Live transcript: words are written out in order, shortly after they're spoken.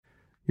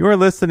You are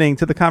listening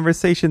to the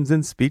Conversations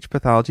in Speech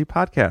Pathology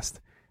podcast.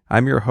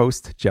 I'm your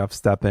host, Jeff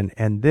Steppen,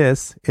 and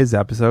this is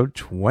episode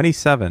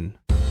 27.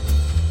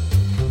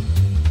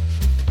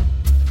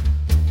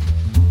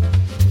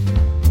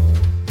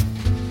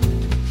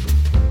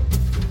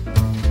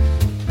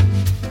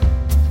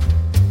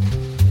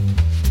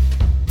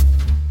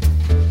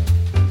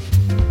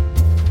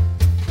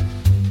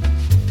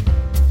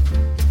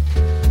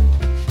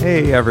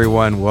 Hey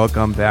everyone,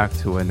 welcome back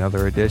to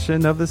another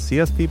edition of the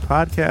CSP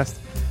podcast.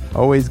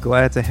 Always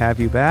glad to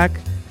have you back.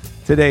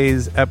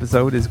 Today's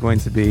episode is going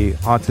to be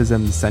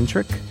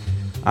autism-centric.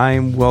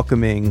 I'm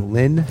welcoming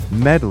Lynn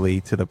Medley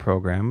to the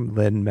program.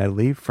 Lynn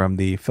Medley from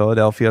the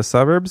Philadelphia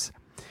suburbs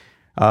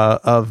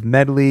of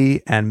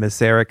Medley and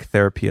Masarek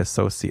Therapy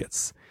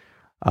Associates.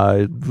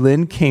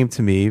 Lynn came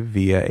to me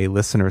via a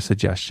listener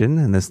suggestion,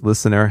 and this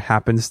listener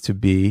happens to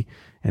be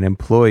an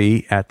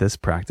employee at this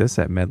practice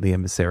at Medley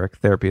and Masarek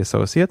Therapy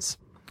Associates.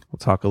 We'll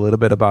talk a little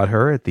bit about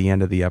her at the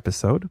end of the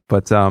episode,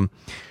 but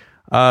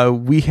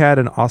we had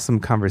an awesome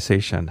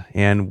conversation,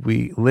 and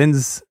Lynn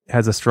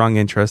has a strong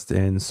interest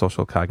in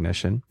social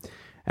cognition,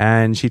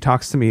 and she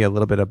talks to me a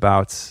little bit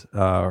about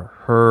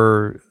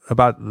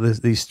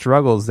these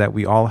struggles that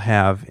we all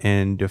have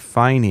in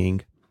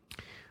defining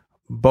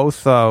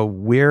both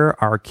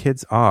where our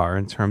kids are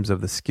in terms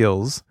of the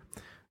skills,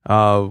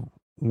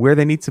 where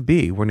they need to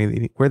be,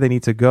 where they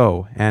need to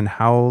go, and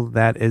how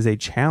that is a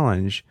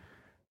challenge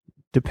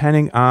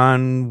depending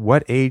on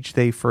what age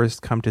they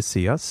first come to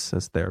see us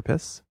as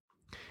therapists.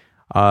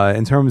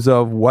 In terms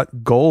of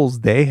what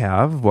goals they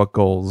have, what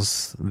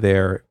goals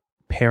their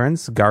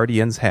parents,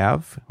 guardians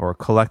have, or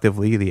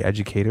collectively the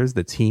educators,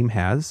 the team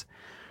has.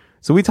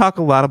 So we talk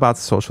a lot about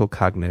social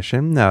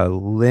cognition.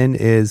 Lynn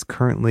is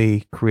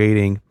currently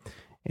creating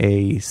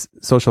a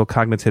social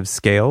cognitive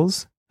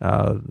scales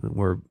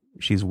where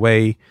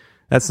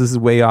this is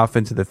way off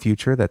into the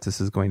future that this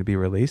is going to be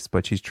released,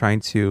 but she's trying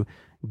to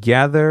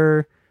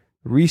gather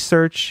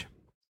research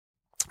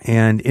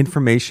and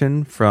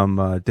information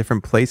from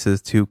different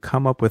places to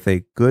come up with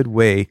a good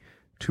way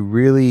to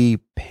really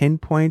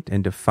pinpoint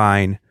and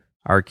define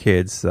our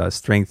kids'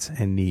 strengths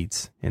and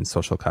needs in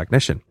social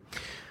cognition.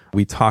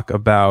 We talk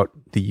about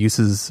the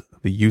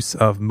use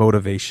of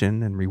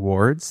motivation and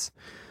rewards.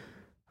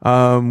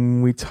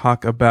 We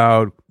talk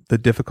about the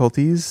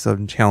difficulties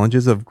and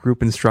challenges of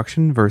group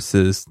instruction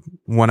versus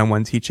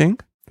one-on-one teaching.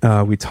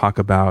 We talk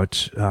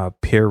about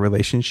peer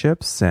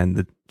relationships and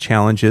the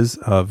challenges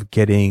of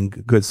getting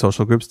good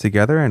social groups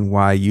together and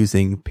why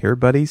using peer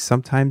buddies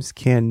sometimes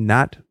can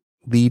not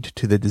lead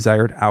to the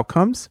desired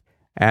outcomes.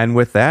 And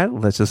with that,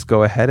 let's just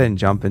go ahead and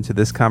jump into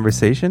this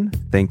conversation.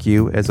 Thank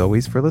you, as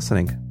always, for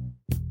listening.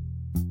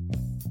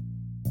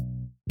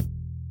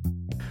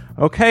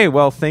 Okay,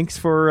 well, thanks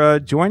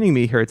for joining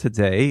me here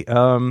today.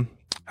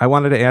 I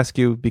wanted to ask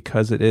you,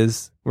 because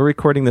we're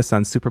recording this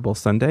on Super Bowl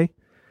Sunday,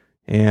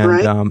 and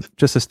right.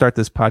 Just to start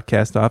this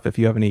podcast off, if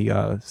you have any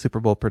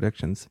Super Bowl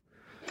predictions.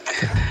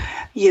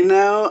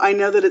 I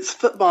know that it's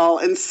football,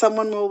 and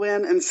someone will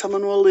win and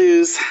someone will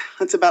lose.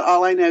 That's about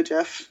all I know,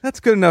 Jeff.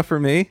 That's good enough for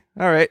me.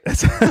 All right. I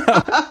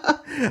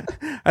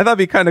thought it'd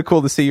be kind of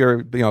cool to see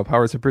your,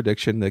 powers of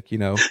prediction. Like,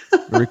 we're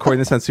recording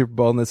this on Super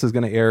Bowl, and this is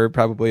going to air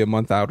probably a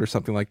month out or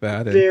something like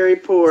that. And very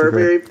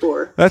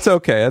poor. That's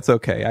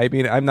okay. I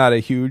mean, I'm not a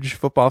huge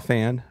football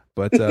fan,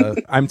 but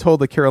I'm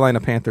told the Carolina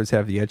Panthers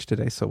have the edge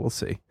today, so we'll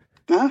see.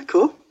 Ah,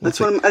 cool. That's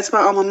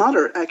my alma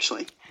mater,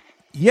 actually.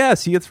 Yeah,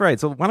 see, that's right.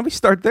 So why don't we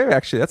start there,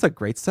 actually? That's a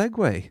great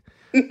segue.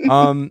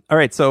 All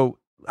right, so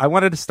I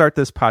wanted to start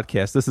this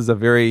podcast. This is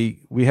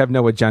we have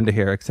no agenda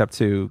here except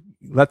to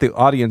let the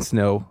audience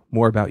know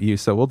more about you.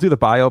 So we'll do the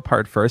bio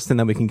part first, and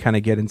then we can kind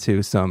of get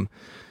into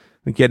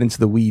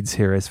the weeds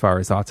here as far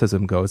as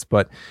autism goes.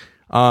 But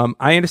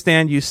I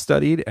understand you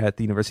studied at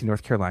the University of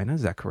North Carolina.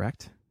 Is that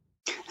correct?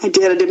 I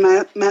did. I did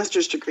my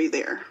master's degree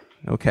there.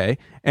 Okay.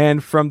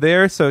 And from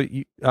there, so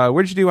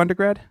where did you do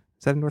undergrad?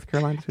 Is that in North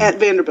Carolina too? At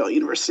Vanderbilt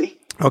University.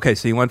 Okay,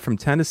 so you went from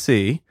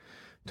Tennessee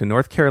to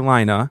North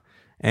Carolina,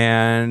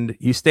 and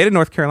you stayed in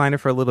North Carolina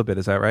for a little bit.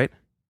 Is that right?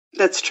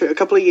 That's true. A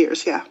couple of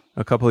years, yeah.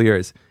 A couple of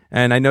years.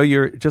 And I know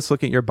you're just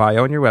looking at your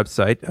bio on your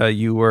website.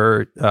 You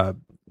were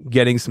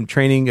getting some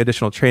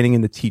additional training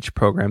in the TEACH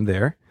program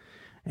there.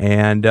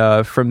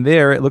 And from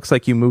there, it looks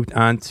like you moved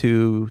on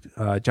to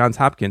Johns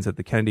Hopkins at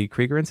the Kennedy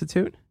Krieger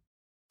Institute.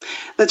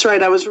 That's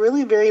right. I was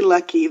really very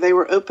lucky. They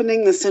were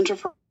opening the Center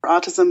for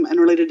Autism and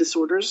Related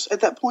Disorders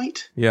at that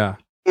point. Yeah.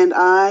 And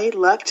I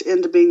lucked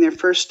into being their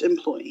first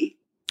employee.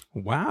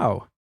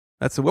 Wow.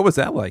 What was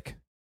that like?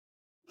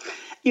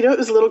 It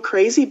was a little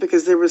crazy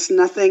because there was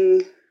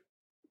nothing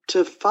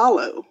to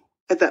follow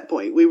at that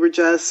point. We were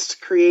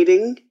just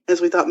creating as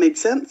we thought made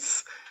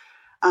sense,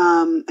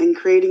 and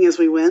creating as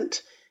we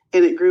went.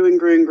 And it grew and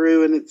grew and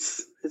grew, and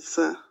it's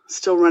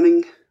still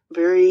running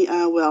very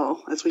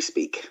well as we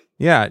speak.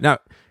 Yeah. Now,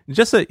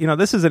 just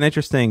this is an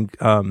interesting.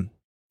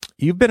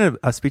 You've been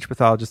a speech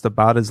pathologist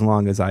about as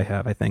long as I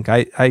have. I think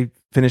I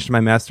finished my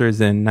master's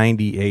in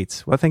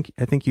 '98. Well,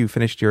 I think you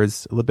finished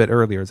yours a little bit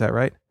earlier. Is that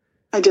right?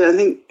 I did. I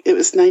think it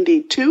was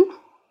 '92.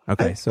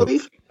 Okay, I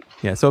believe.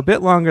 Yeah, so a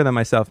bit longer than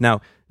myself.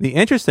 Now, the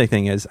interesting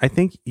thing is, I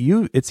think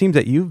it seems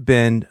that you've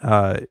been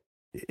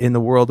in the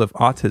world of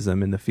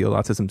autism, in the field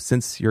of autism,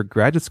 since your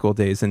graduate school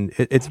days, and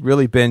it's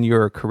really been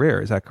your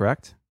career. Is that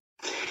correct?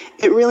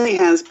 It really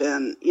has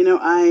been.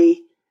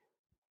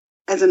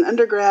 As an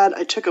undergrad,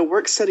 I took a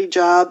work-study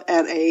job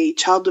at a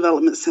child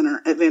development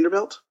center at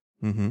Vanderbilt.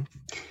 Mm-hmm.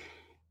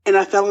 And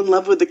I fell in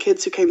love with the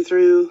kids who came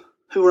through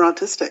who were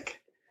autistic.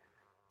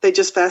 They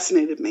just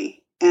fascinated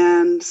me.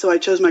 And so I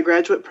chose my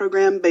graduate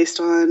program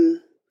based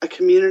on a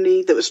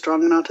community that was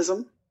strong in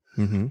autism.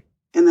 Mm-hmm.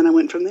 And then I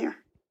went from there.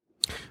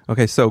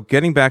 Okay, so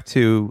getting back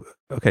to,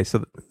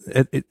 so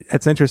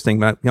it's interesting,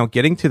 but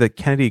getting to the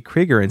Kennedy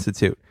Krieger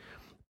Institute,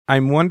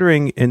 I'm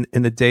wondering in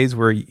the days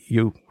where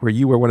you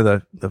were one of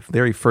the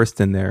very first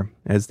in there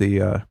as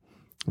an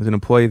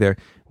employee there,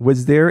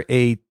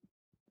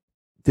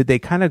 did they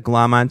kind of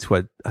glom onto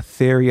a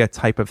theory, a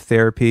type of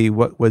therapy?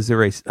 Was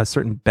there a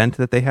certain bent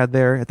that they had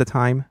there at the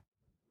time?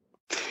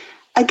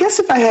 I guess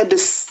if I had to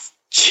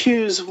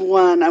choose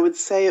one, I would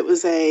say it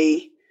was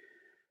a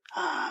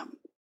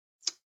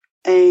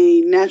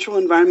natural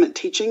environment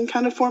teaching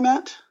kind of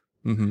format.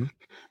 Mm-hmm.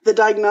 The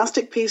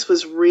diagnostic piece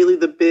was really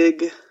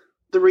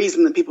the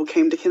reason that people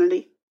came to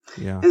Kennedy,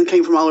 and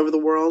came from all over the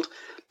world.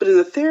 But in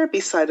the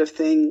therapy side of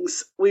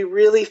things, we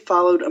really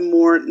followed a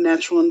more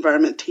natural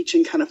environment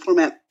teaching kind of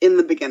format in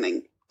the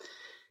beginning.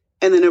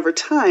 And then over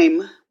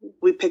time,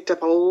 we picked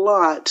up a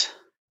lot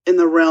in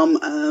the realm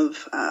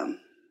of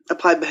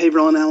applied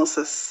behavioral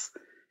analysis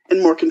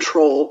and more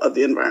control of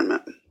the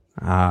environment.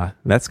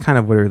 That's kind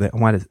of where I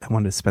wanted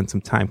to spend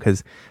some time,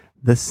 because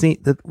the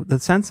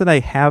sense that I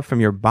have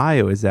from your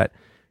bio is that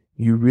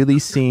you really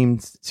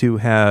seemed to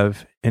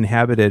have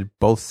inhabited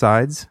both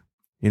sides.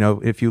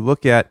 If you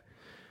look at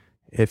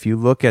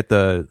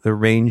the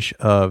range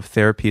of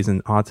therapies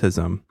in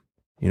autism,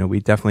 we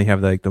definitely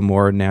have the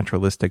more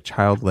naturalistic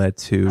child-led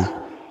to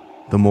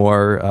the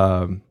more,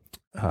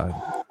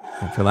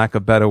 for lack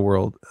of a better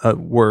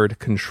word,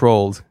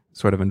 controlled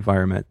sort of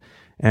environment.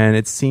 And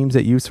it seems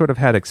that you sort of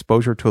had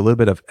exposure to a little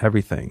bit of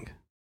everything,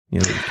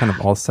 kind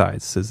of all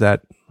sides. Does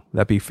that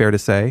be fair to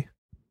say?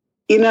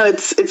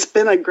 It's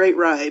been a great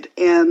ride.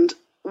 And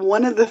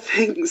one of the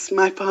things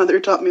my father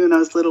taught me when I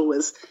was little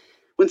was,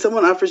 when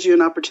someone offers you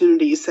an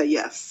opportunity, you say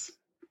yes.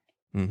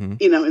 Mm-hmm.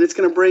 And it's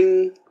going to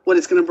bring what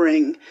it's going to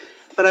bring.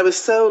 But I was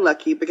so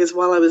lucky because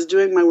while I was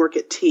doing my work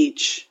at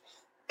Teach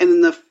and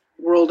in the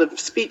world of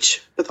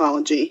speech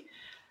pathology,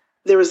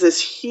 there was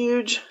this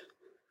huge,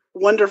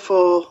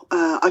 wonderful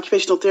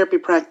occupational therapy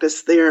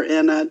practice there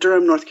in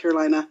Durham, North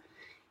Carolina.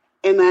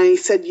 And I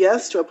said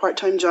yes to a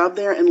part-time job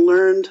there and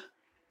learned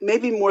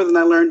maybe more than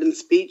I learned in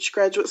speech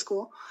graduate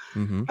school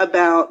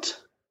about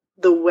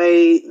the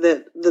way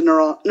that the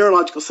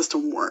neurological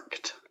system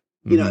worked.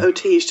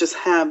 OTs just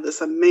have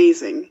this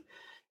amazing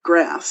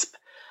grasp.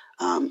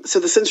 So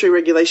the sensory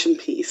regulation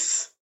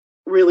piece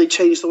really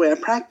changed the way I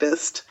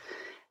practiced.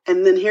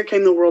 And then here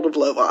came the world of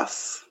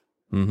LOVAS,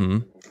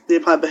 the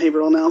applied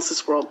behavioral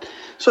analysis world.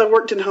 So I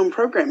worked in home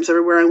programs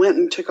everywhere I went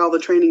and took all the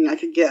training I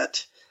could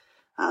get.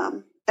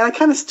 And I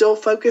kind of still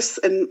focus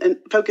and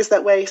focus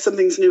that way.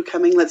 Something's new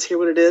coming. Let's hear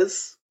what it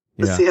is.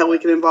 Let's see how we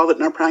can involve it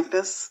in our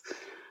practice.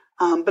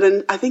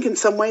 But I think in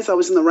some ways I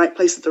was in the right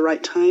place at the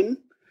right time,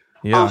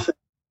 often,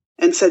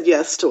 and said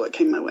yes to what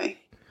came my way.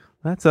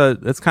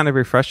 That's kind of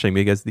refreshing,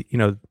 because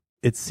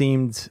it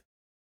seemed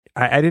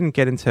I didn't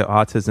get into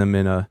autism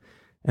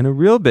in a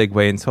real big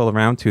way until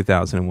around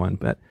 2001.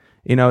 But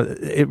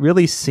it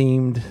really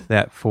seemed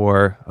that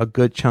for a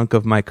good chunk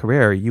of my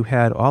career, you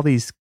had all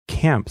these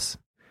camps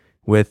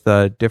with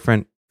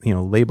different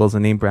labels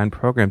and name brand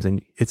programs,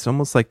 and it's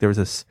almost like there was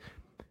this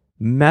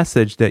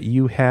message that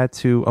you had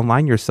to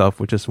align yourself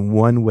with just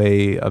one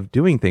way of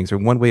doing things or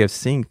one way of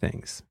seeing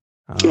things.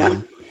 I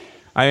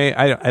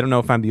don't know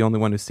if I'm the only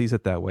one who sees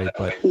it that way,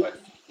 but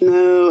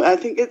no, I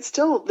think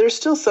there's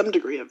still some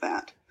degree of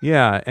that.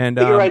 Yeah, and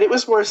but you're right. It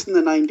was worse in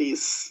the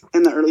 90s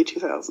and the early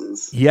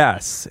 2000s.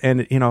 Yes,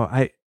 and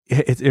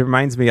it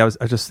reminds me. I was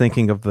just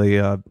thinking of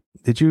the.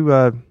 Did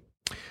you?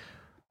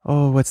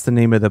 What's the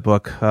name of the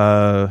book?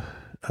 The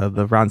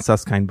Ron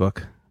Suskind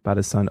book about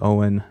his son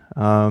Owen.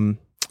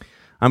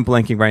 I'm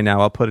blanking right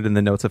now. I'll put it in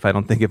the notes if I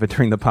don't think of it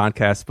during the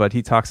podcast. But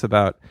he talks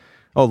about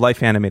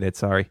Life Animated.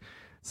 Sorry.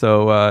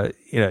 So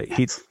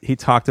he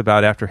talked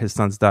about after his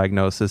son's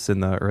diagnosis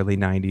in the early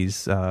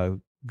 90s,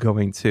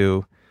 going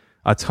to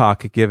a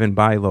talk given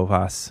by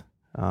LOVAS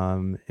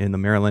in the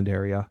Maryland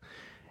area.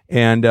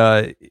 And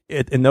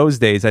in those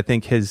days, I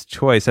think his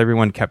choice,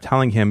 everyone kept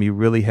telling him,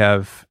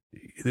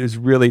 there's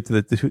really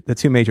the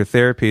two major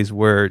therapies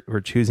we're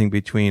choosing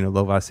between a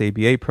LOVAS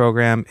ABA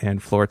program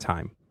and floor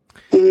time.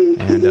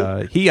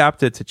 And he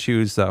opted to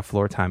choose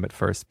floor time at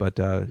first. But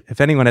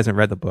if anyone hasn't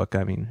read the book,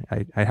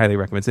 I highly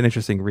recommend. It's an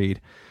interesting read.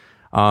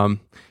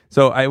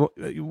 So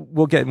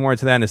we'll get more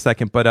into that in a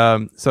second.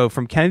 But so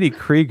from Kennedy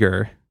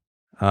Krieger,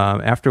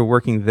 after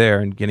working there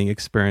and getting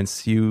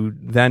experience, you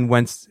then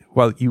went.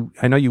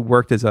 I know you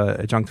worked as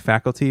a adjunct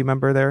faculty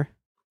member there.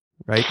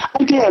 right?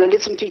 I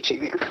did some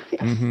teaching there.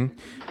 Yes. Mm-hmm.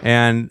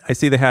 And I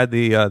see they had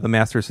the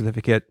master's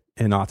certificate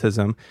in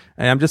autism.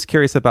 And I'm just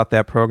curious about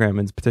that program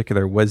in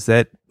particular. Was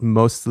that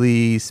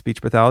mostly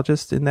speech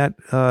pathologists in that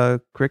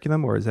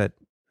curriculum, or is that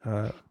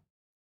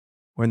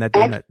when that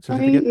doing that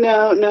certificate?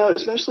 No,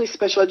 it's mostly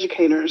special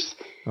educators.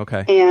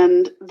 Okay.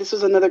 And this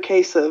was another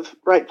case of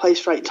right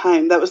place, right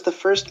time. That was the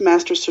first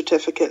master's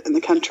certificate in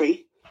the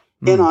country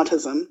in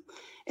autism.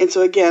 And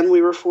so again,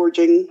 we were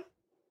forging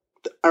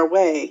our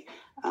way.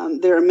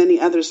 There are many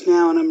others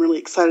now, and I'm really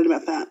excited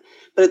about that.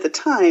 But at the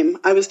time,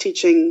 I was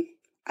teaching,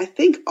 I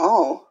think,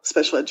 all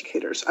special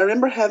educators. I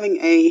remember having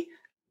a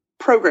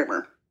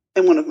programmer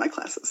in one of my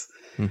classes,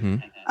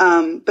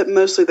 but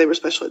mostly they were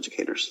special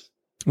educators.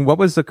 What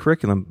was the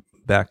curriculum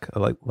back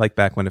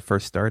back when it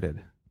first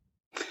started?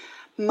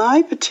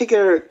 My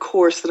particular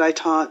course that I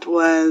taught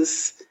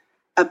was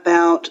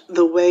about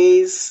the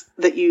ways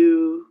that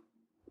you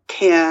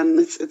can.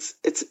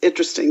 It's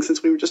interesting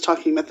since we were just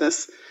talking about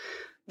this.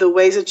 The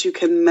ways that you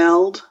can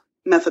meld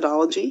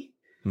methodology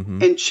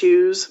and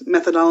choose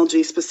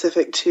methodology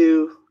specific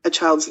to a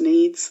child's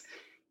needs,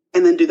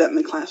 and then do that in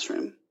the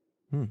classroom.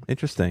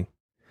 Interesting.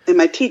 And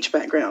my teach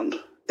background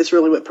is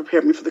really what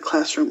prepared me for the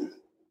classroom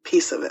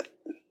piece of it.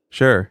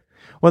 Sure.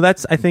 Well, I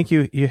think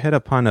you hit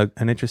upon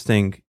an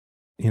interesting,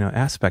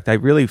 aspect. I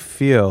really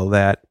feel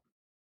that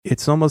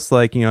it's almost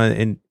like,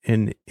 in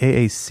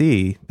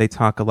AAC, they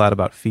talk a lot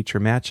about feature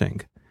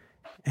matching.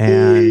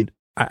 And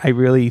I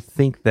really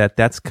think that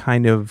that's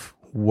kind of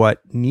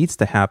what needs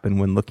to happen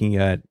when looking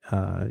at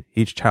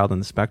each child on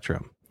the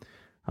spectrum,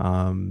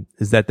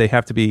 is that they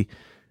have to be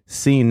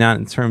seen not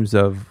in terms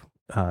of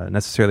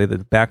necessarily the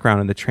background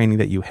and the training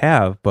that you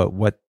have, but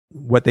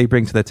what they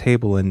bring to the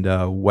table and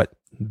what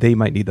they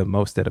might need the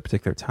most at a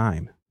particular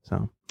time.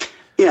 So,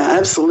 yeah,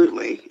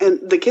 absolutely.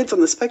 And the kids on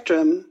the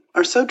spectrum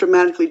are so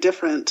dramatically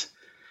different,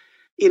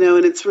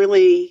 and it's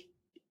really,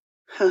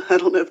 I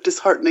don't know if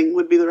disheartening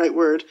would be the right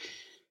word,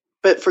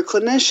 but for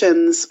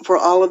clinicians, for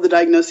all of the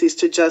diagnoses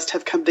to just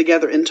have come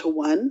together into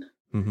one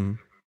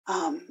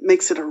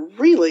makes it a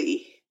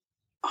really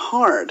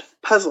hard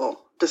puzzle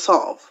to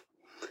solve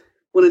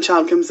when a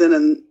child comes in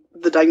and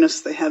the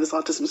diagnosis they have is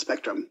autism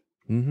spectrum.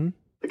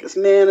 Because,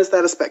 man, is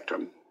that a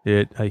spectrum.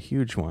 A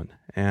huge one.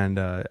 And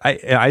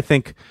I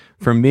think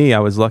for me, I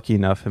was lucky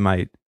enough in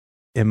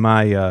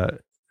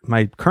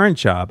my current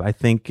job, I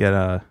think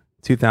at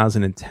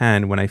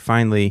 2010, when I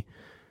finally,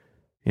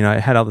 I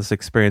had all this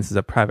experience as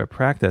a private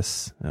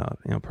practice,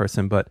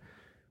 person, but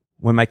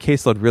when my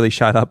caseload really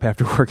shot up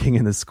after working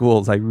in the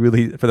schools, I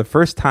really, for the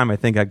first time, I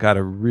think I got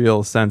a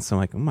real sense. I'm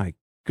like, oh my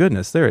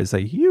goodness, there is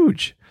a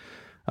huge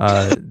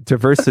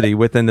diversity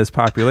within this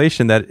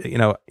population that,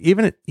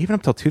 even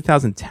up till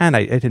 2010,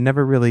 it had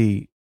never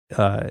really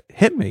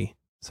hit me.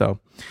 So,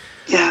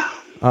 yeah.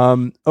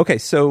 Okay.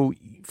 So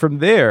from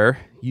there,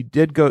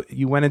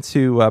 you went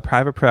into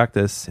private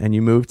practice and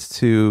you moved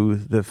to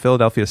the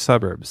Philadelphia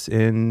suburbs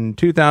in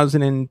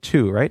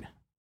 2002, right?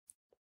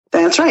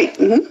 That's right.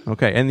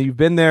 Okay. And you've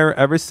been there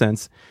ever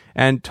since.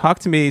 And talk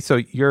to me. So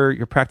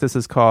your practice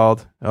is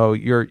called,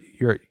 your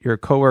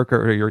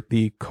coworker, or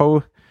the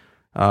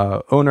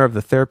owner of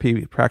the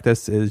therapy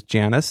practice is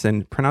Janice,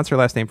 and pronounce her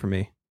last name for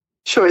me.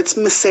 Sure. It's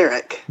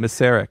Masarek.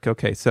 Masarek.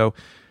 Okay. So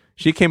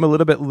she came a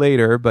little bit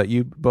later, but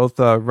you both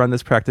run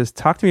this practice.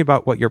 Talk to me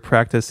about what your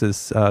practice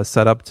is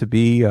set up to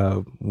be.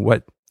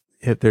 What,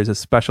 if there's a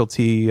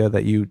specialty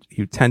that you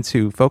tend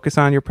to focus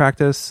on your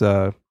practice?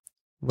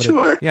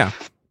 Sure. Yeah.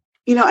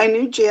 I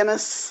knew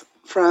Janice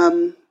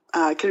from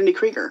Kennedy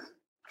Krieger,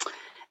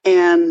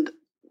 and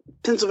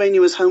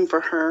Pennsylvania was home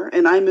for her.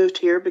 And I moved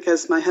here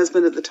because my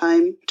husband at the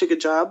time took a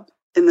job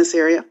in this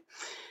area.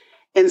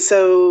 And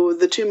so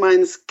the two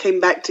minds came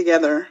back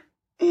together,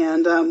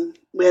 and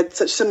we had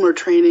such similar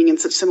training and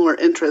such similar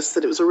interests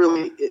that it was a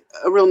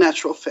real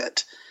natural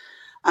fit.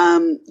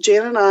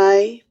 Jan and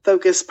I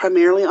focus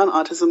primarily on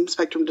autism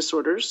spectrum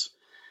disorders,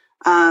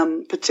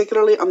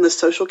 particularly on the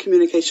social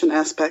communication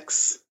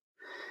aspects.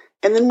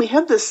 And then we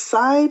have this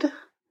side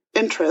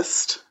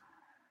interest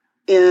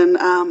in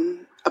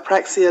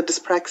apraxia,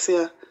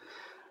 dyspraxia,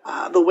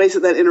 the ways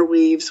that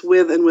interweaves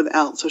with and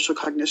without social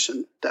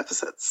cognition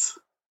deficits.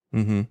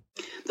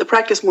 The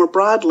practice more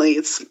broadly,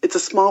 it's a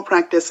small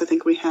practice. I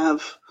think we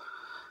have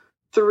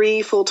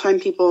 3 full-time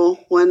people,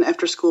 1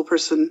 after-school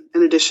person,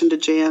 in addition to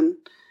Jan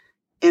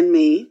and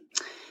me.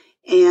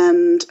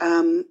 And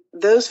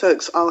those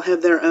folks all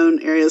have their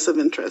own areas of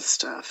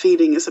interest.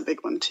 Feeding is a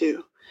big one,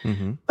 too.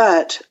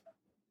 But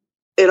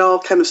it all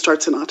kind of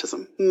starts in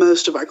autism.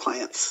 Most of our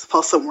clients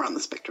fall somewhere on the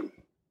spectrum.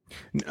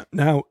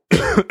 Now,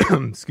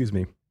 excuse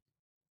me.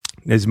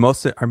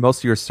 Are most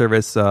of your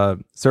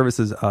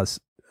services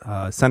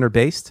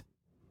center-based?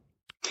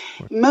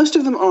 Most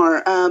of them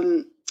are.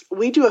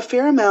 We do a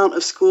fair amount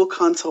of school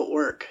consult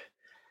work.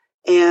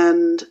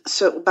 And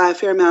so by a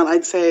fair amount,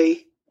 I'd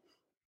say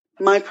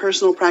my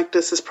personal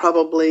practice is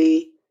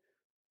probably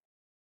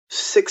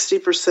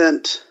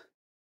 60%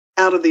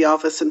 out of the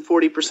office and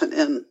 40%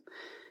 in.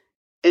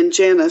 And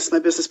Janice, my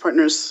business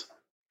partner's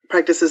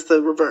practice, is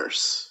the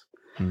reverse.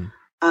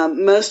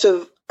 Most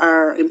of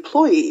our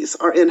employees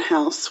are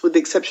in-house, with the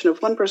exception of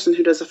one person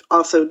who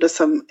also does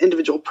some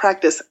individual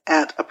practice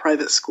at a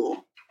private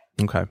school.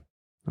 Okay.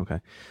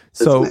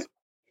 So,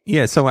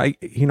 yeah, so I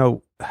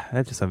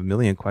just have a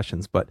million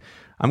questions, but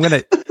I'm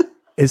going to,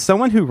 as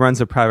someone who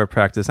runs a private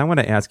practice, I want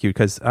to ask you,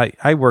 because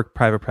I work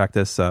private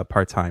practice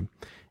part-time,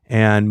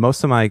 and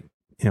most of my,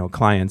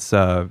 clients,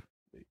 for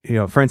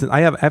instance,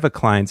 I have a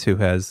client who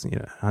has,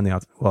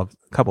 a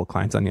couple of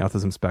clients on the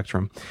autism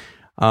spectrum.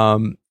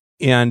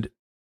 And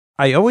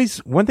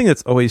one thing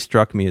that's always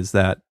struck me is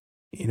that,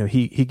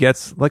 he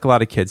gets, like a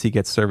lot of kids, he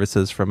gets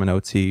services from an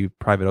OT,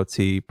 private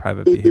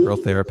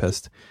behavioral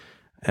therapist,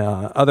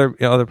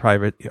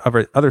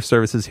 other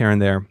services here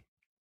and there.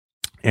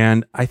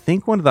 And I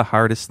think one of the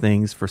hardest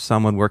things for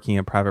someone working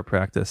in private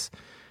practice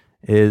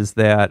is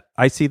that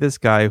I see this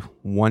guy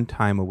one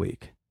time a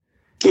week.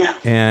 Yeah.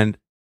 And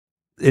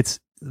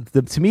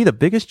to me, the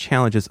biggest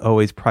challenge is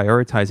always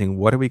prioritizing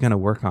what are we going to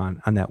work on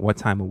that one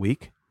time a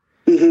week?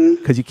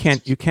 Because you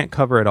can't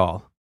cover it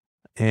all.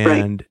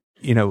 And,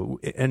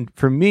 and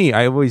for me,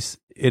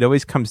 it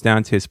always comes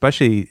down to,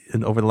 especially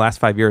over the last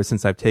 5 years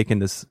since I've taken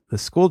this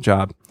school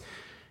job,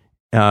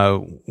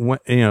 once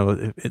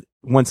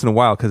in a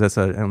while, because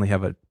I only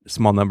have a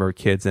small number of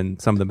kids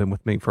and some of them have been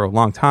with me for a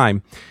long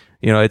time.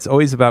 It's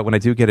always about when I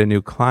do get a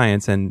new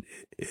client, and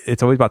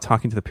it's always about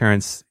talking to the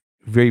parents,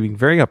 very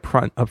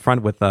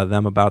upfront with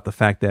them about the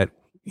fact that,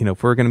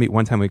 if we're going to meet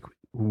one time a week,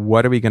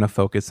 what are we going to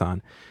focus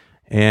on?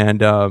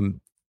 And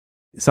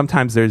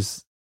sometimes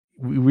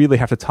we really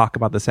have to talk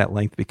about this at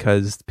length,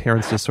 because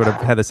parents just sort of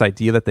have this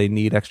idea that they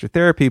need extra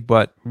therapy,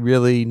 but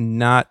really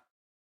not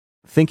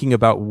thinking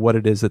about what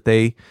it is that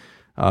they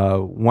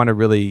want to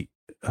really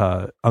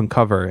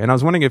uncover. And I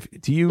was wondering,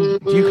 do you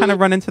kind of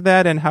run into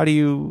that, and how do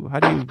you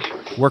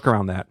work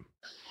around that?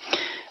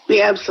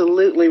 We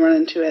absolutely run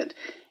into it,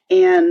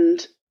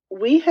 and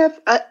we have.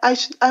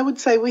 I would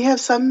say we have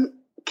some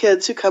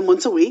kids who come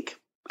once a week,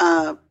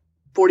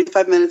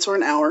 45 minutes or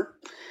an hour,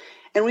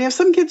 and we have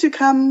some kids who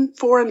come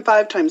 4 and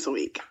 5 times a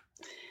week.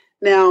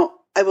 Now,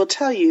 I will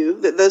tell you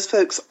that those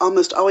folks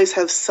almost always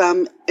have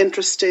some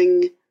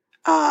interesting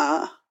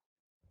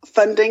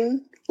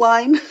funding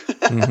line,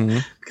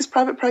 because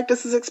private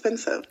practice is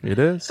expensive. It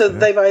is. So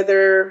they've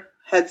either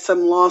had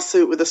some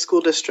lawsuit with a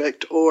school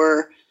district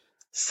or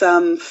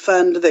some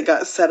fund that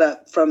got set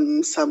up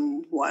from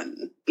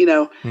someone.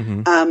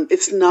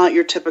 It's not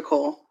your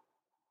typical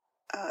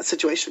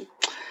situation.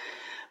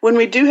 When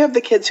we do have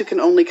the kids who can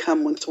only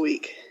come once a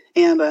week,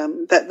 and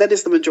that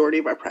is the majority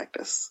of our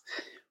practice,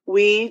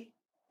 we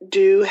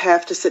do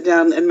have to sit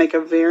down and make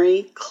a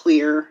very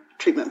clear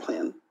treatment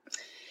plan.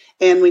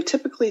 And we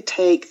typically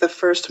take the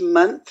first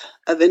month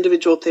of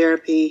individual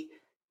therapy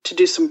to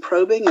do some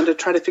probing and to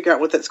try to figure out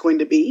what that's going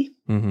to be.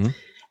 Mm-hmm.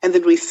 And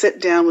then we sit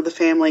down with the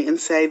family and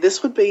say,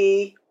 this would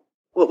be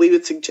what we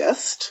would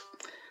suggest,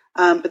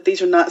 but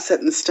these are not set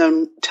in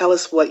stone. Tell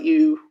us what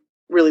you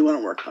really want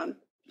to work on.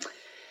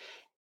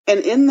 And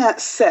in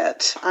that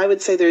set, I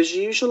would say there's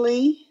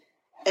usually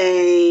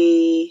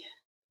a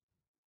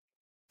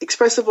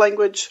expressive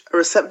language, a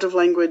receptive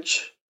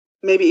language,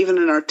 maybe even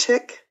an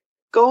artic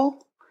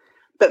goal.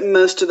 But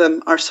most of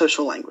them are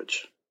social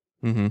language.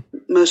 Mm-hmm.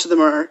 Most of them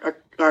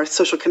are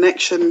social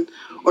connection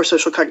or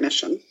social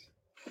cognition.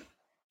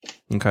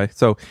 Okay.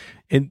 So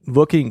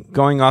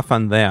going off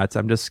on that,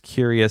 I'm just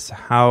curious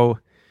how,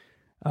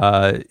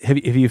 have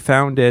you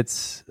found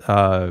it's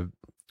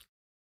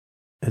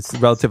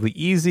relatively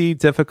easy,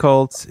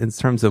 difficult in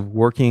terms of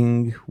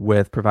working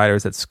with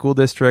providers at school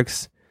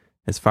districts,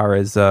 as far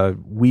as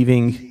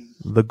weaving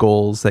the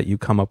goals that you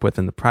come up with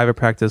in the private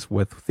practice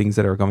with things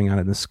that are going on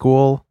in the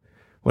school?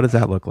 What does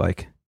that look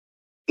like?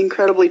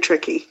 Incredibly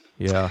tricky.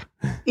 Yeah.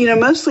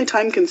 Mostly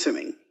time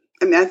consuming.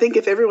 I mean, I think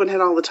if everyone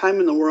had all the time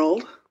in the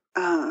world,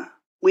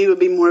 we would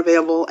be more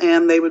available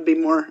and they would be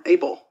more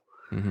able,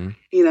 to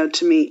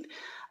meet.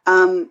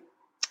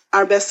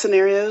 Our best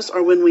scenarios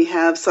are when we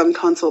have some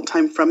consult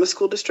time from a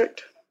school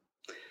district.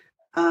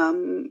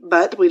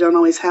 But we don't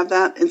always have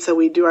that. And so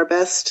we do our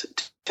best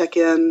to check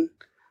in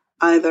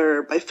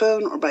either by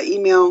phone or by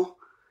email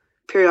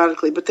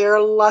periodically, but there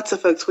are lots of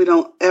folks we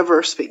don't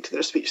ever speak to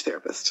their speech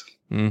therapist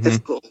at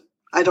school.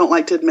 I don't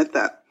like to admit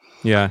that.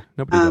 Yeah,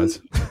 nobody does.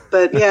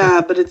 but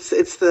it's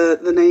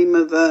the name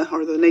of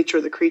the nature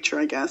of the creature,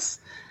 I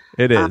guess.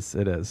 It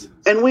is.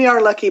 And we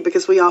are lucky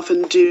because we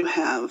often do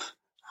have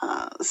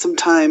some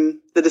time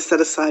that is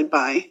set aside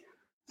by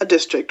a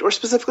district or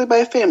specifically by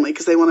a family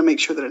because they want to make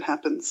sure that it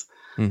happens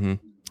in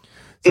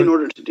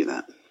order to do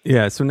that.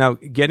 Yeah. So now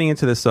getting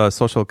into this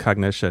social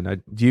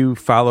cognition, do you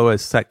follow a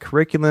set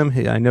curriculum?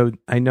 I know.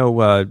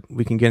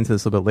 We can get into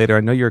this a little bit later.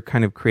 I know you're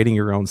kind of creating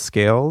your own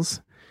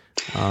scales.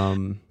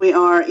 We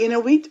are.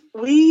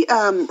 We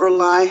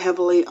rely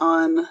heavily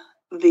on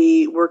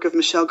the work of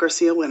Michelle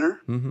Garcia Winner,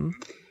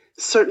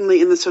 certainly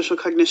in the social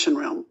cognition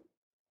realm.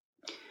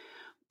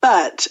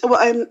 But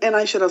and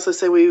I should also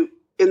say we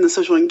in the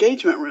social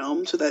engagement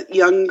realm, so that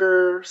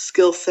younger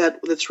skill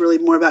set that's really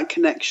more about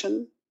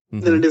connection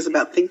than it is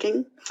about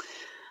thinking.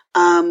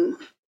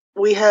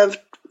 We have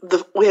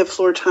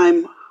floor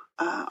time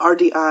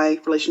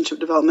RDI, Relationship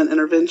Development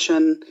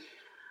Intervention,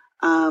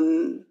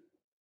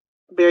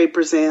 Barry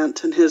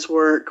Brazant and his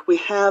work. We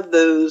have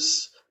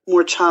those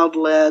more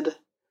child-led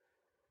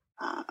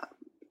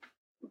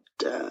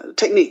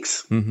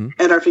techniques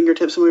at our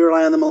fingertips, and we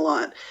rely on them a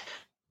lot.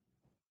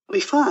 What we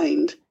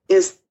find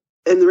is,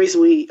 and the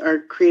reason we are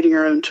creating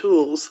our own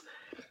tools,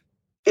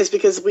 is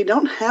because we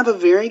don't have a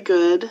very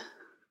good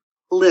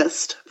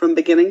list from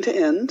beginning to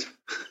end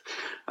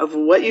of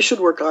what you should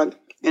work on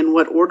and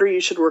what order you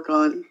should work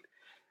on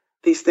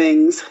these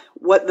things,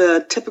 what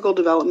the typical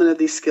development of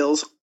these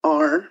skills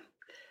are.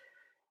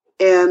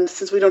 And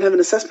since we don't have an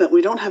assessment,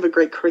 we don't have a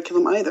great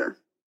curriculum either.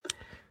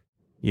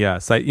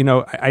 Yes,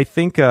 I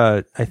think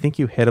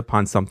you hit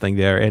upon something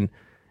there, and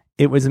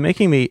it was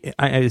making me,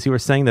 as you were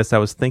saying this, I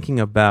was thinking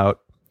about,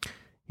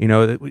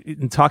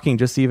 in talking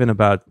just even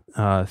about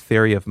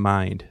theory of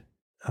mind.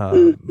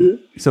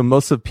 So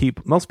most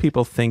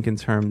people think in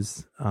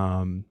terms,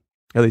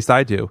 at least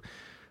I do,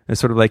 it's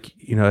sort of like,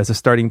 as a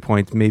starting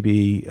point,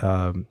 maybe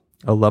a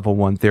level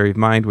 1 theory of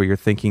mind where you're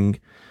thinking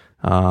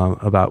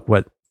about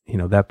what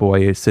that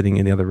boy is sitting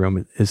in the other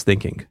room is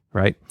thinking,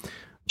 right?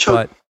 Sure.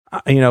 But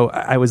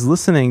I was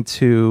listening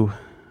to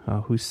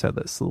who said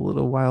this a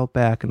little while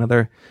back,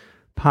 another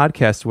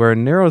podcast where a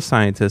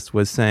neuroscientist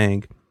was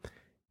saying,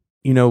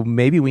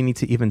 maybe we need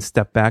to even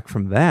step back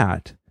from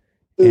that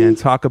and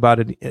talk about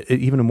it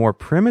even a more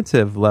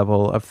primitive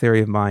level of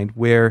theory of mind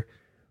where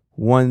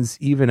one's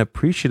even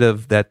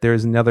appreciative that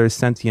there's another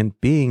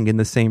sentient being in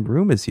the same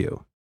room as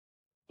you.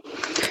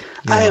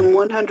 I am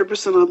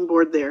 100% on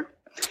board there.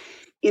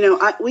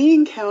 We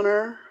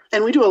encounter,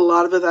 and we do a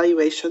lot of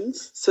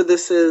evaluations, so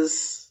this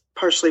is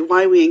partially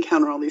why we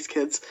encounter all these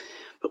kids,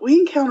 but we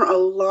encounter a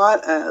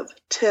lot of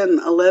 10,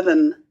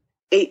 11,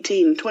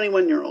 18,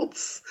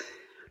 21-year-olds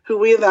who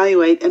we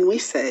evaluate and we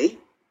say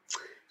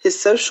his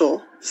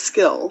social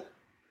skill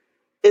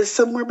is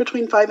somewhere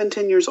between 5 and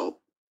 10 years old.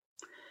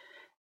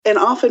 And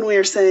often we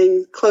are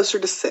saying closer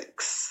to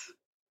 6.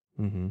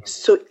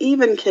 So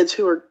even kids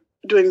who are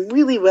doing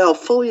really well,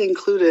 fully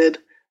included,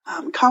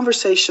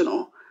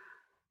 conversational,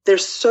 their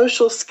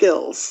social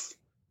skills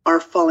are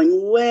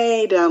falling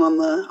way down on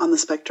the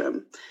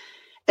spectrum.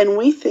 And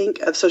we think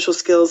of social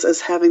skills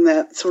as having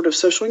that sort of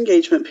social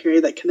engagement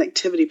period, that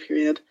connectivity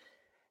period,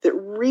 that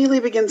really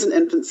begins in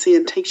infancy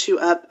and takes you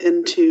up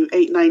into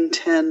 8, 9,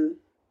 10,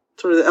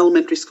 sort of the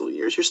elementary school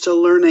years. You're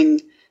still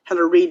learning how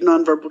to read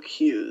nonverbal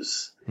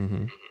cues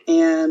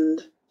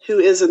and who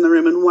is in the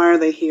room and why are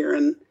they here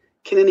and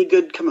can any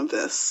good come of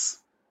this,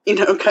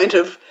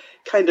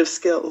 kind of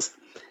skills.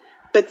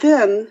 But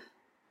then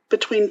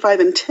between 5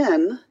 and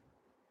 10,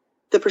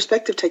 the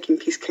perspective taking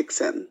piece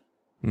kicks in.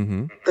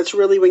 That's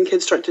really when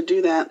kids start to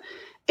do that.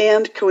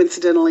 And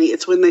coincidentally,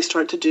 it's when they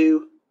start to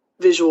do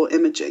visual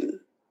imaging.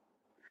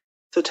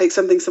 So take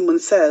something someone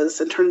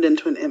says and turn it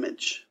into an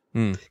image.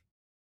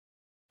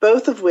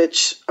 Both of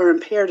which are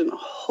impaired in a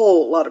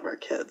whole lot of our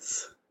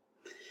kids.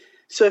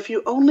 So if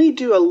you only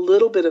do a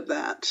little bit of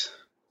that,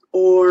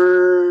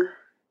 or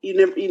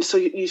you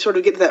sort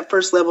of get to that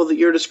first level that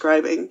you're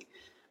describing,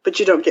 but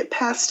you don't get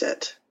past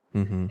it,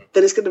 then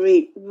it's going to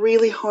be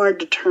really hard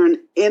to turn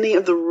any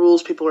of the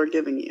rules people are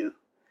giving you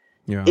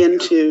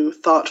into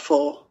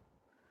thoughtful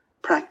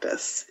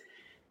practice.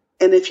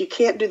 And if you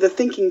can't do the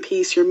thinking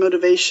piece, your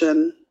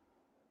motivation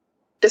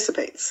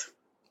dissipates.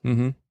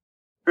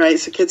 Right?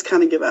 So kids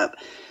kind of give up.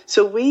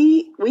 So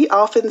we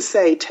often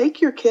say, take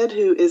your kid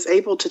who is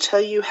able to tell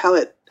you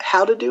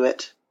how to do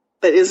it,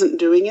 but isn't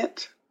doing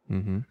it,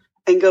 and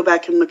go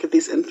back and look at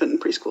these infant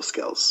and preschool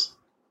skills.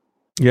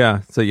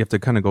 Yeah, so you have to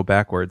kind of go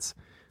backwards.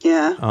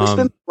 Yeah, we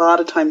spend a lot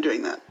of time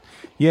doing that.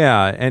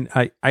 Yeah, and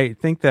I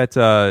think that,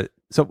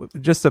 so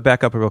just to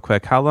back up real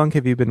quick, how long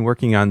have you been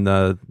working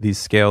on these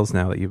scales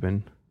now that you've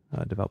been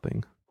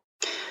developing?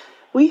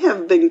 We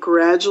have been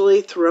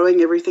gradually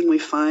throwing everything we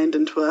find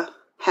into a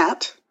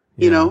hat,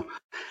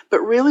 but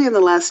really in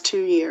the last 2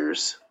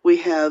 years, we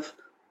have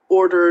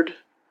ordered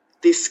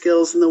these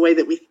skills in the way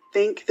that we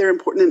think they're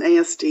important in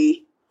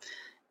ASD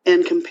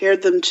and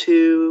compared them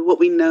to what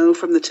we know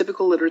from the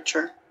typical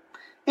literature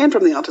and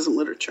from the autism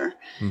literature.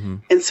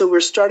 And so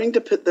we're starting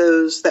to put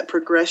that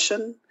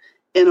progression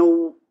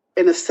in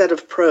a set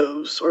of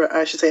probes, or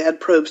I should say add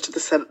probes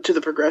to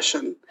the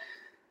progression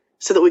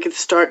so that we can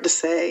start to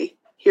say,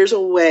 here's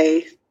a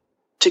way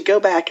to go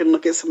back and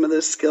look at some of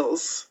those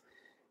skills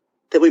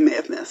that we may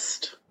have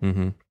missed.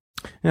 Yeah,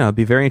 it'll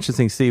be very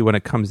interesting to see when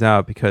it comes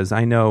out, because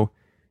I know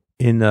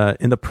in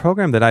the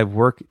program that I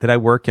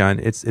work on,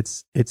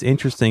 it's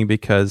interesting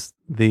because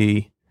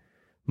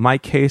my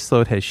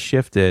caseload has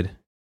shifted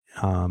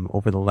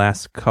over the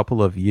last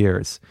couple of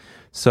years.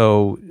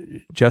 So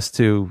just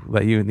to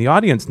let you in the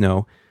audience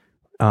know,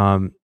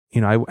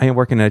 I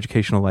work in an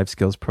educational life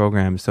skills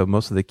program. So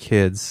most of the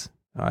kids,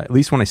 at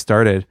least when I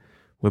started,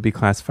 would be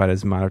classified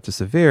as moderate to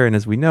severe. And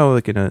as we know,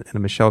 like in a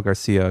Michelle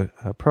Garcia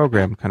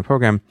program,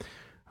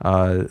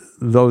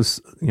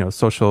 those,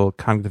 social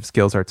cognitive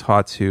skills are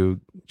taught to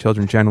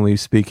children, generally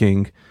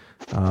speaking,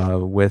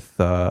 with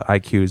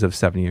IQs of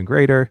 70 and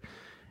greater.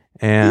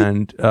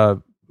 And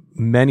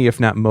many, if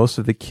not most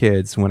of the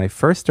kids, when I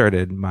first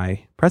started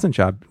my present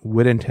job,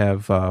 wouldn't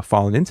have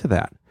fallen into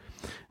that.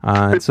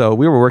 So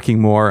we were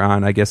working more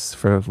on, I guess,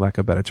 for lack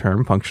of a better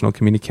term, functional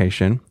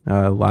communication,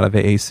 a lot of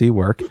AAC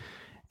work.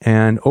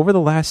 And over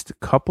the last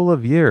couple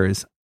of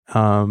years,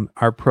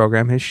 our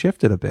program has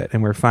shifted a bit,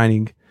 and we're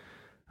finding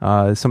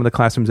some of the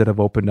classrooms that have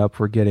opened up,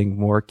 we're getting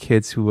more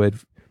kids who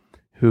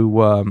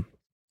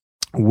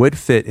would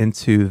fit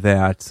into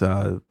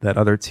that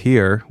other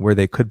tier where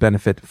they could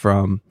benefit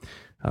from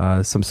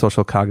some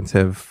social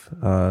cognitive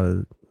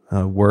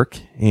work.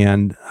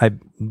 And I've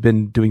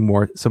been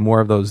doing some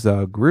more of those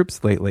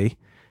groups lately,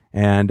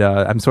 and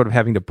I'm sort of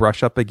having to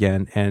brush up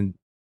again and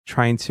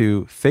trying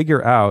to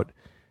figure out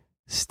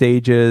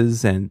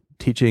stages and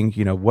teaching,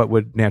 what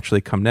would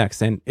naturally come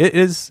next. And it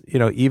is,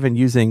 even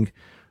using,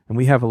 and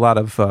we have a lot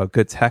of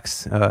good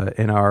texts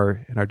in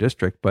our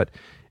district, but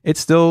it's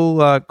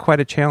still quite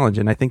a challenge.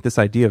 And I think this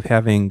idea of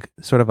having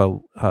sort of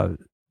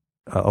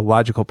a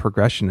logical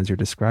progression as you're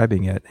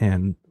describing it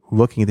and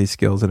looking at these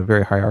skills in a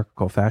very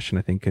hierarchical fashion,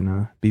 I think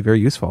can be very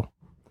useful.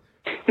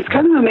 It's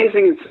kind of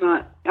amazing it's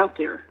not out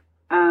there,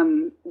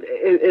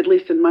 at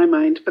least in my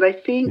mind. But I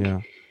think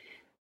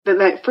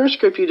that first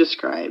group you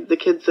described, the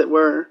kids that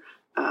were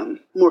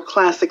more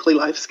classically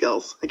life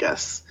skills, I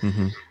guess,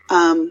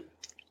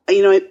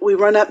 we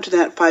run up to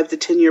that 5 to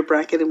 10 year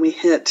bracket and we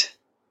hit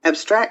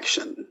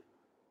abstraction,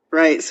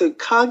 right? So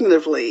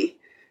cognitively,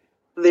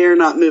 they're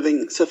not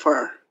moving so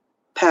far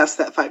past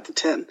that 5 to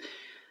 10.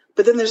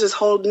 But then there's this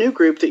whole new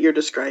group that you're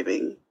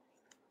describing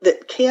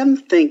that can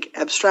think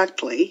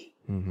abstractly,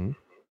 and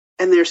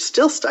they're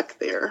still stuck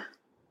there.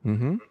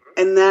 And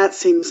that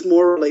seems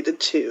more related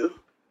to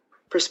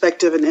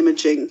perspective and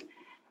imaging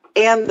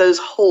and those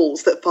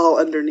holes that fall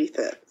underneath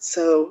it.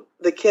 So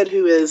the kid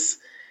who is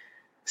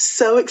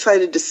so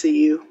excited to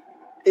see you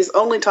is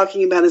only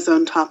talking about his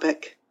own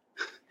topic,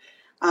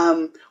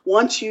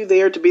 wants you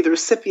there to be the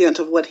recipient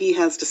of what he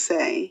has to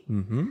say,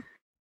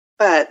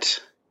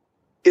 but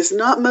is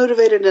not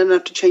motivated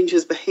enough to change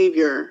his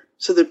behavior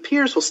so that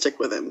peers will stick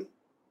with him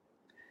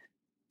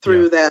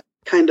through that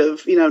kind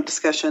of,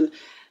 discussion.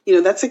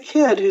 That's a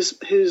kid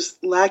who's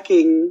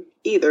lacking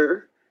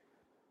either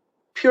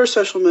pure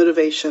social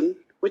motivation,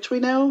 which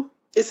we know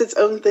is its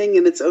own thing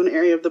in its own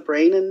area of the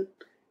brain, and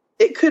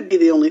it could be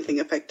the only thing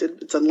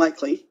affected. It's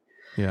unlikely.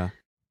 Yeah.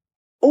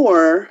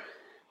 Or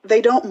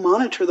they don't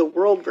monitor the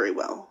world very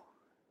well.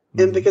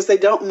 And because they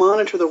don't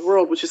monitor the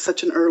world, which is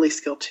such an early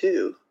skill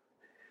too,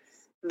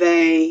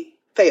 they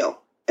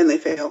fail and they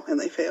fail and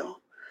they fail.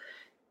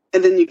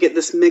 And then you get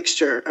this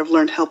mixture of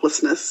learned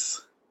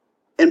helplessness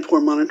and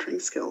poor monitoring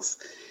skills.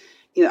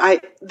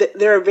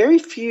 There are very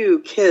few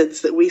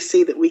kids that we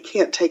see that we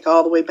can't take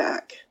all the way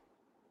back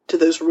to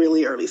those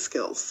really early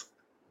skills.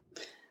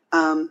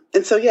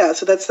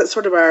 So that's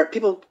sort of our,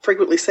 people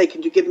frequently say,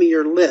 can you give me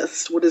your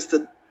list? What is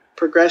the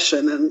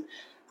progression?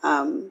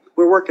 And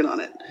we're working on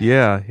it.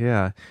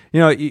 Yeah.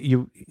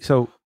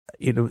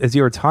 As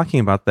you were talking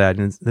about that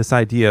and this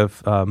idea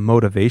of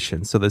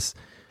motivation. So this,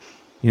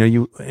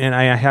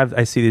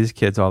 I see these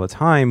kids all the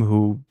time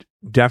who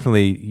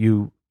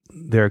definitely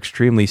they're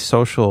extremely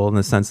social in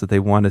the sense that they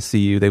want to see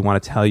you, they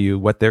want to tell you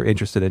what they're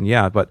interested in.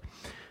 Yeah. But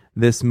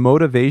this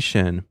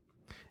motivation,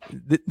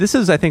 this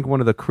is, I think,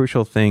 one of the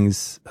crucial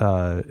things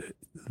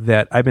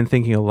that I've been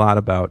thinking a lot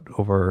about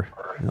over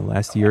the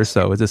last year or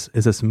so is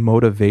this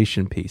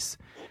motivation piece.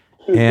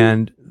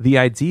 And the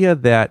idea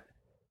that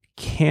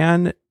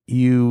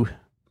to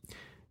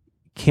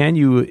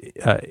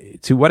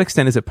what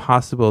extent is it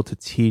possible to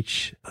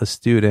teach a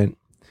student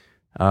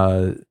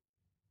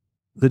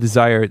the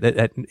desire,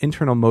 that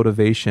internal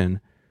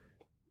motivation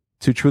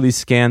to truly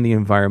scan the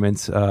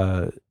environments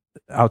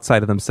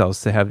outside of themselves,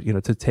 to have,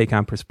 to take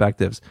on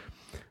perspectives,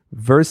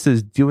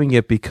 versus doing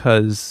it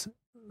because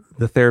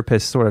the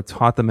therapist sort of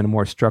taught them in a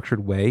more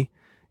structured way.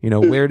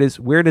 Where does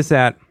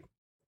that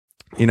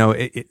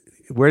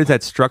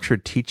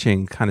structured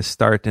teaching kind of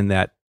start and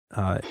that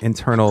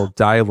internal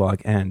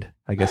dialogue end,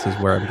 I guess, is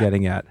where I'm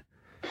getting at.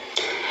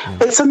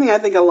 It's something I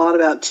think a lot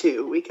about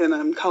too. We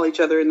can call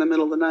each other in the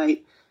middle of the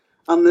night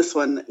on this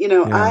one.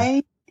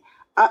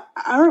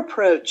 Our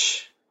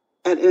approach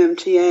at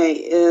MMTA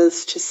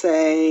is to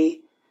say,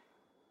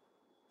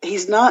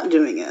 he's not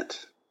doing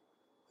it.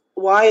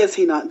 Why is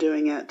he not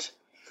doing it?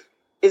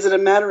 Is it a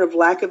matter of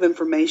lack of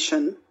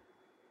information?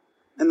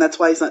 And that's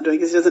why he's not doing it,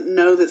 because he doesn't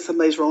know that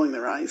somebody's rolling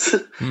their eyes,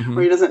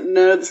 or he doesn't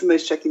know that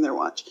somebody's checking their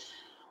watch.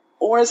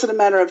 Or is it a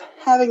matter of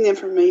having the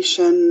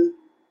information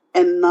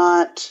and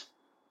not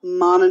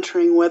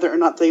monitoring whether or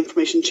not the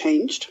information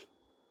changed?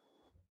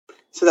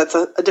 So that's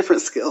a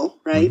different skill,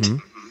 right?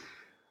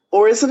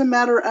 Or is it a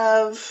matter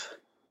of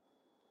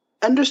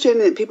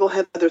understanding that people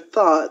have other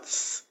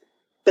thoughts,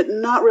 but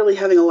not really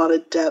having a lot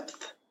of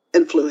depth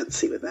and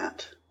fluency with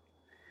that?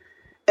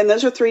 And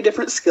those are 3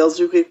 different skills.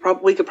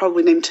 We could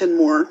probably name 10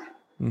 more.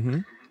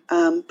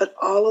 But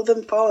all of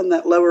them fall in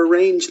that lower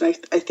range. And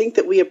I think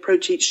that we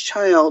approach each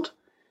child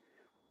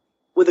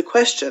with a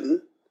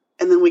question,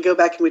 and then we go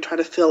back and we try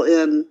to fill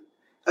in,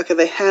 okay,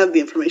 they have the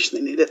information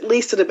they need, at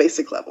least at a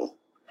basic level.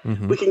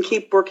 Mm-hmm. We can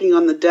keep working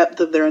on the depth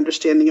of their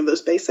understanding of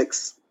those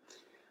basics.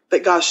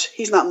 But gosh,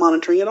 he's not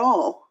monitoring at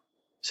all.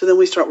 So then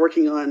we start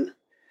working on,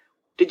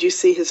 did you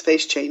see his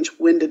face change?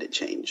 When did it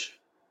change?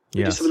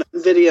 We do some of that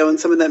in video and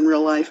some of that in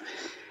real life.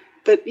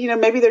 But,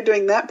 maybe they're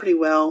doing that pretty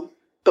well.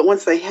 But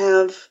once they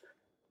have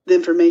the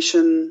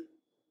information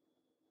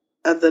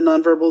of the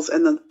nonverbals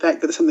and the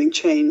fact that something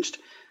changed,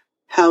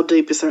 how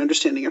deep is their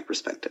understanding of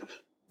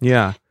perspective?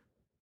 Yeah.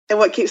 And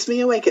what keeps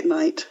me awake at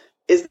night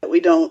is that we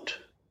don't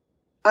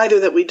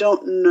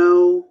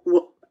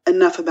know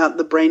enough about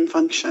the brain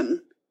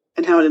function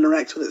and how it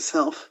interacts with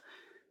itself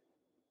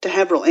to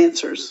have real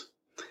answers,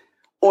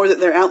 or that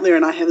they're out there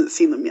and I haven't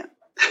seen them yet.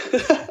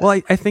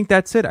 Well, I think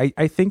that's it.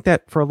 I think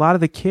that for a lot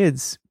of the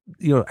kids,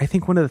 I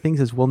think one of the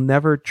things is we'll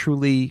never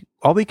truly,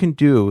 all we can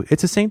do,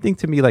 it's the same thing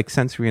to me like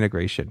sensory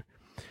integration.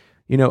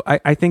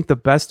 I think the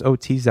best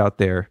OTs out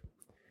there,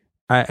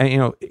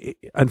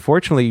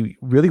 unfortunately,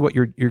 really what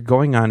you're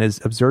going on is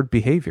observed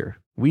behavior.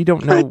 We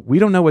don't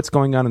know what's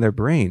going on in their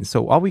brain.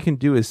 So all we can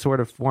do is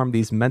sort of form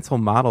these mental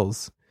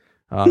models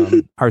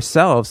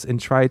ourselves and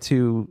try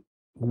to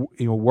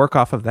work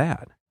off of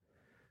that.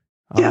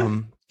 Yeah,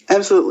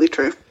 absolutely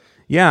true.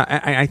 Yeah,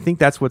 I think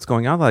that's what's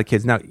going on with a lot of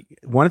kids. Now,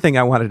 one thing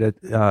I wanted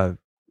to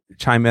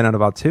chime in on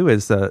about too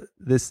is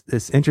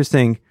this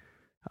interesting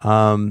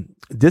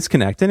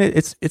disconnect, and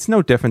it's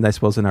no different, I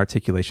suppose, in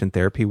articulation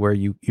therapy, where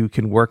you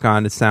can work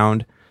on the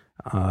sound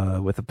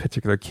with a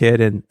particular kid,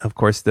 and of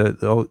course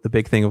the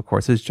big thing, of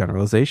course, is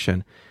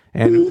generalization.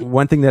 And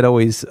one thing that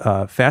always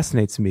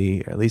fascinates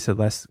me, at least the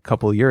last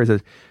couple of years,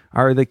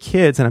 are the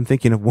kids, and I'm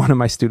thinking of one of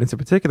my students in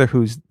particular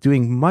who's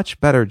doing much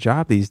better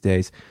job these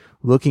days,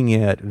 looking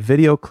at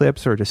video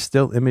clips or just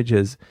still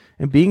images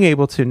and being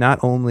able to not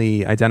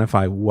only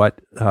identify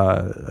what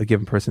a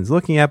given person's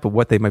looking at, but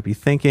what they might be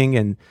thinking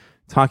and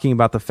talking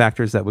about the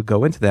factors that would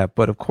go into that.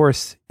 But of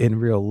course, in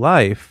real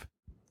life,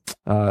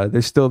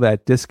 there's still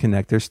that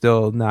disconnect. They're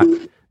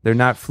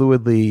not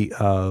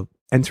fluidly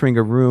entering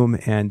a room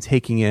and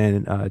taking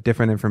in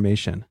different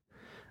information.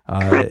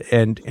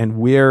 And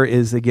where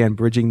is, again,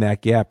 bridging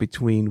that gap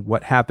between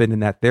what happened in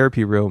that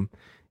therapy room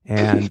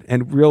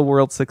and real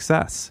world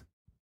success?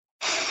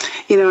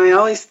 I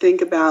always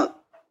think about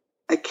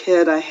a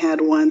kid I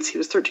had once. He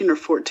was 13 or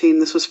 14.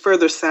 This was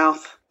further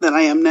south than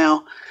I am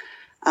now.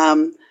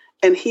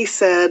 And he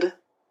said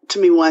to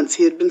me once,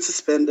 he had been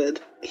suspended.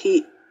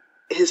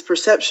 His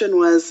perception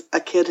was a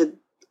kid had,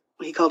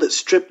 he called it,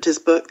 stripped his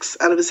books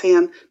out of his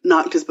hand,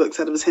 knocked his books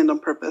out of his hand on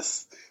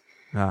purpose.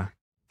 And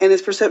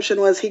his perception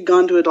was he'd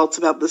gone to adults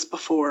about this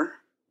before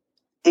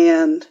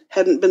and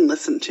hadn't been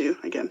listened to.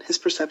 Again, his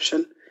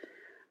perception.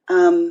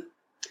 And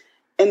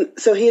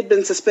so he had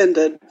been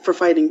suspended for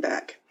fighting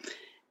back.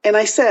 And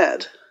I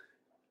said,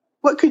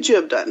 what could you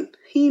have done?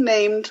 He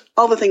named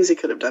all the things he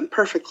could have done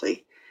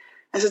perfectly.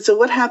 I said, so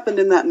what happened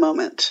in that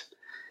moment?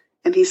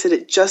 And he said,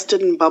 it just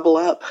didn't bubble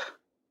up.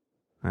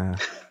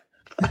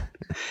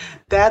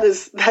 That's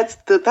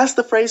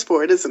the phrase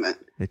for it, isn't it?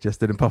 It just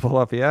didn't bubble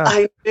up, yeah.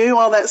 I knew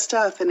all that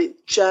stuff, and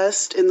it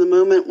just, in the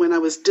moment when I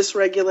was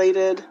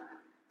dysregulated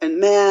and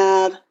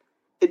mad,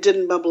 it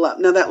didn't bubble up.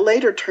 Now, that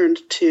later turned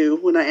to,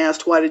 when I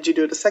asked, why did you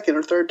do it a second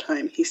or third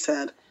time? He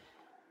said,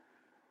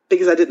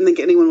 because I didn't think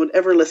anyone would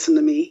ever listen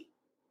to me,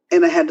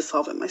 and I had to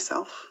solve it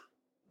myself.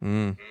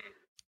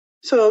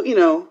 So,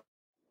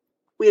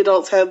 we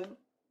adults have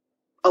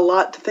a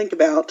lot to think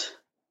about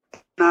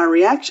in our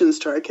reactions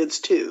to our kids,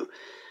 too.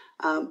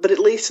 But at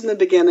least in the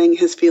beginning,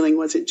 his feeling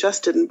was it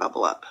just didn't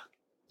bubble up.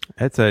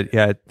 That's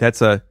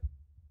a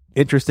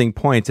interesting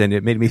point, and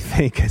it made me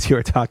think as you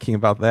were talking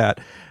about that,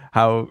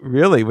 how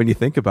really, when you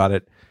think about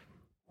it,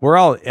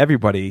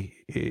 everybody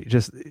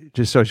just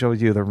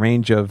shows you the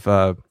range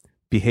of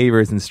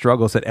behaviors and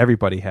struggles that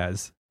everybody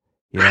has.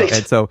 Right.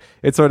 And so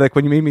it's sort of like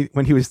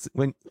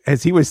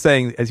as you were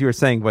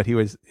saying, what he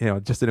was,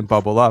 just didn't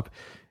bubble up.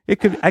 I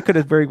could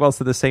have very well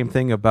said the same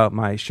thing about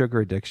my sugar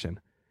addiction.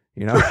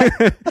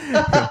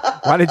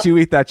 Why did you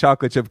eat that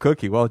chocolate chip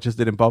cookie? Well, it just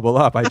didn't bubble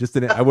up.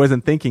 I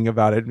wasn't thinking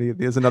about it.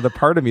 There's another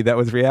part of me that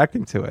was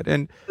reacting to it.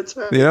 And, that's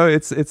right.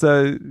 it's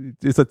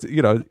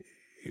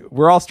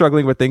we're all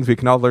struggling with things. We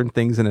can all learn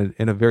things in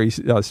a very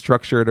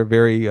structured or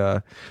very,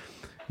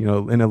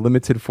 in a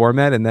limited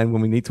format. And then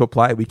when we need to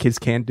apply it, we kids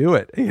can't do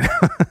it.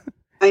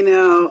 I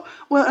know.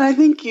 Well, I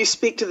think you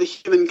speak to the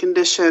human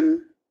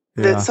condition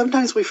that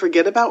sometimes we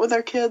forget about with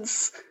our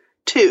kids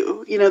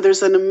too.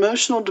 There's an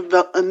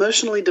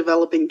emotionally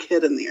developing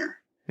kid in there.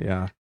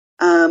 Yeah.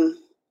 And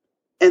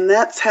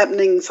that's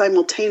happening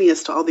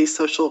simultaneous to all these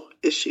social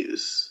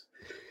issues.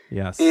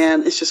 Yes.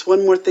 And it's just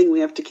one more thing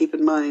we have to keep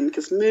in mind,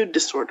 because mood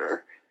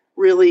disorder,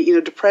 really,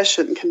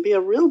 depression can be a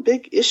really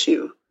big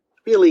issue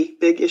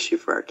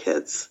for our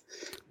kids.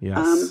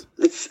 Yes.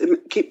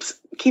 It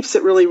keeps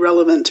it really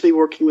relevant to be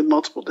working with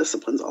multiple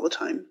disciplines all the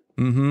time.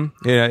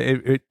 Mm-hmm.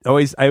 Yeah. I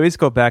always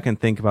go back and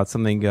think about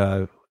something.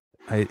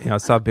 I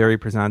saw Barry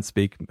Prezant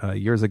speak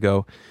years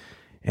ago,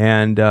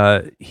 and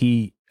I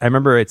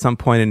remember at some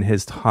point in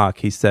his talk,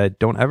 he said,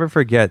 "Don't ever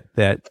forget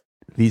that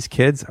these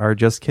kids are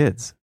just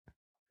kids.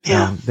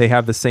 Yeah. They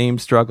have the same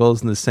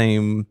struggles and the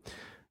same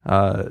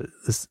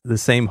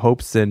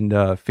hopes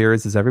and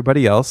fears as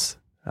everybody else.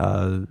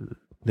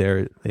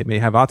 They may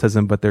have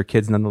autism, but they're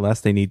kids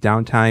nonetheless. They need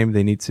downtime.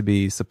 They need to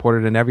be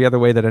supported in every other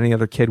way that any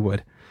other kid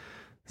would.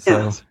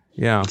 So,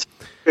 yeah.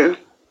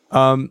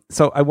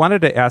 So I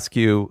wanted to ask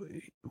you,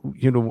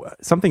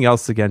 something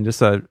else again,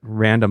 just a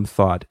random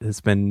thought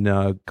has been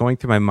going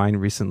through my mind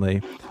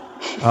recently.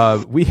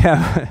 We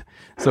have,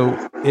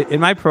 so in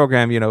my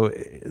program,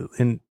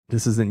 and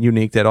this isn't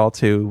unique at all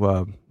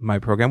to my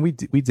program, we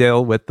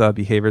deal with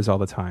behaviors all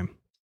the time.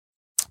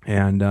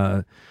 And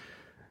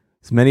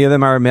so many of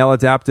them are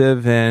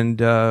maladaptive,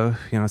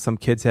 and some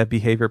kids have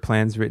behavior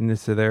plans written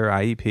into their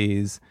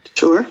IEPs.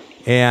 Sure.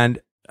 And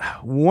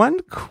one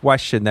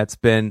question that's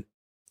been,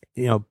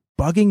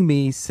 bugging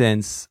me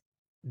since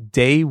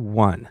day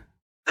one,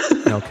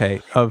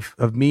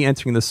 of me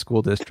entering the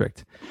school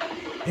district.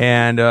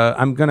 And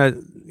I'm gonna,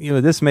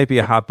 this may be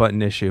a hot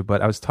button issue,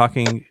 but I was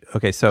talking.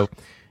 Okay, so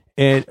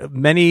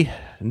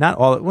not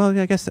all. Well,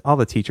 I guess all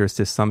the teachers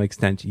to some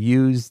extent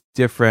use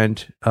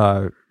different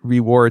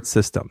reward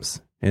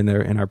systems in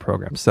our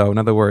program. So in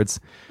other words,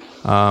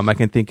 I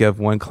can think of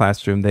one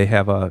classroom. They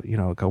have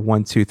like a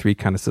 1, 2, 3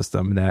 kind of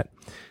system that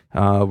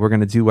we're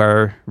going to do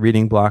our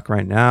reading block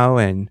right now,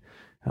 and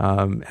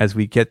as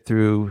we get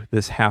through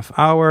this half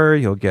hour,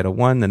 you'll get a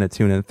 1, then a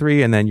 2, and a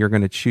 3, and then you're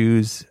going to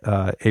choose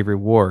a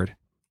reward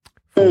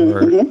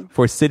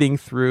for sitting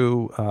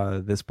through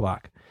this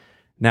block.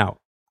 Now,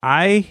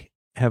 I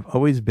have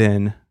always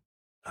been,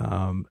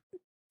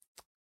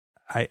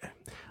 I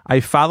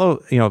follow,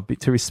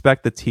 to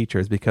respect the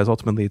teachers because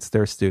ultimately it's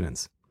their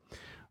students.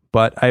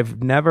 But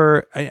I've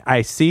never,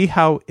 I see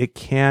how it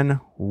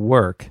can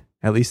work,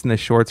 at least in the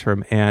short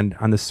term and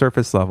on the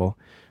surface level.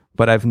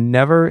 But I've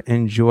never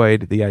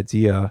enjoyed the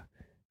idea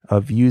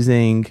of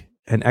using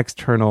an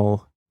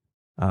external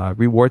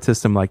reward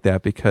system like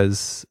that,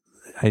 because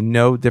I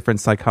know different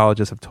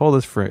psychologists have told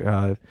us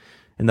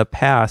in the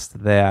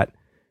past that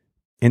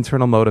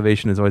internal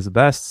motivation is always the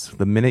best.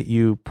 The minute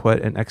you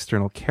put an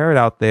external carrot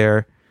out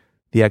there,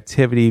 the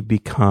activity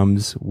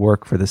becomes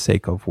work for the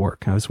sake of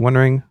work. I was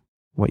wondering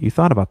what you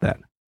thought about that.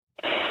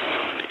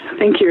 I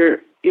think you're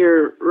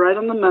right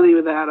on the money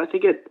with that. I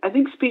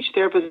think speech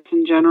therapists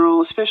in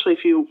general, especially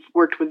if you've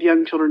worked with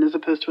young children as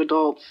opposed to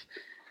adults,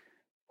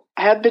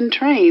 have been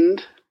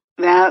trained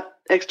that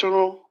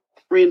external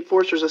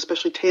reinforcers,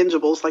 especially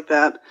tangibles like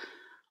that,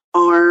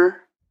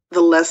 are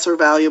the lesser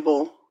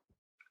valuable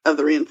of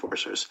the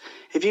reinforcers.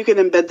 If you can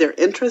embed their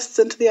interests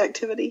into the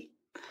activity,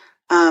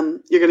 you're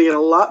going to get a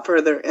lot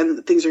further,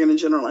 and things are going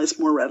to generalize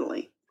more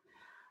readily.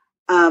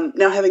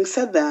 Now, having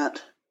said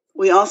that,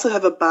 we also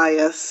have a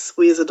bias,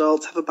 we as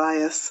adults have a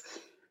bias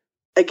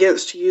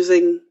against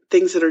using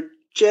things that are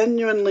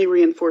genuinely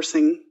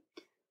reinforcing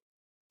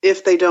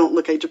if they don't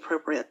look age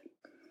appropriate.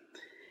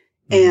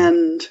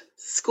 And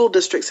school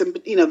districts,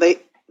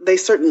 they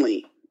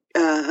certainly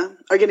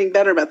are getting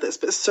better about this,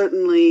 but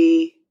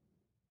certainly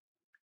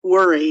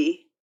worry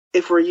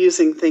if we're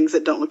using things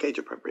that don't look age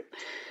appropriate.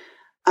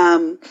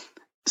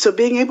 So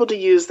being able to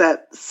use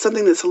that,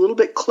 something that's a little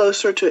bit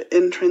closer to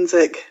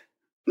intrinsic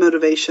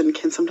motivation,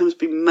 can sometimes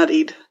be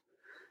muddied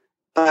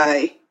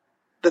by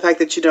the fact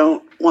that you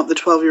don't want the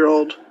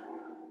 12-year-old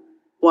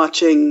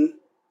watching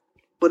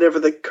whatever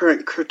the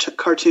current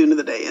cartoon of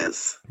the day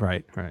is.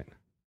 Right.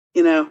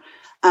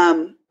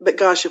 But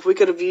gosh, if we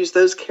could have used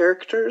those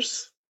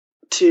characters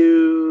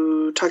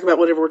to talk about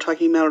whatever we're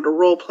talking about, or to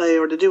role play,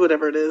 or to do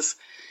whatever it is,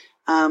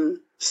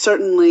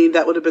 certainly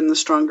that would have been the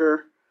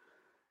stronger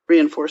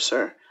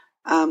reinforcer.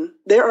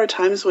 There are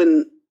times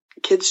when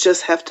kids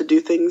just have to do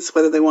things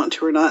whether they want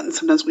to or not, and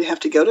sometimes we have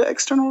to go to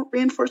external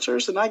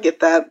reinforcers, and I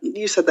get that.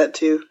 You said that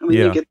too.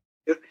 You get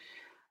that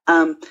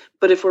too.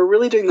 But if we're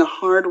really doing the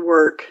hard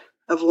work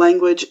of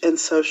language and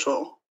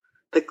social,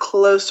 the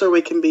closer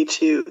we can be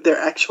to their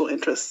actual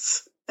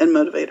interests and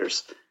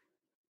motivators,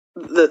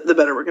 the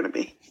better we're going to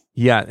be.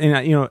 Yeah,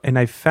 and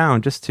I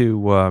found, just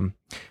to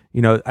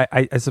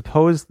I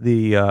suppose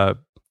the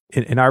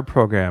in our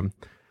program,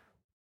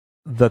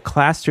 the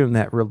classroom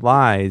that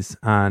relies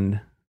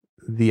on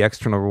the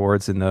external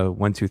rewards in the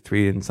 1, 2,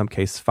 3, in some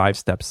case 5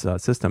 steps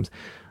systems,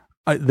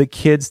 the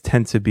kids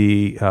tend to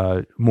be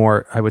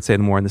more, I would say,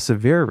 more in the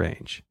severe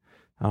range.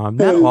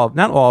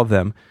 Not all of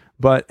them,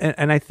 but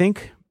and I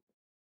think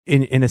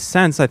in a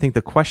sense, I think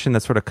the question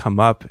that's sort of come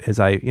up is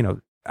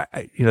the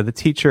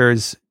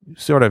teachers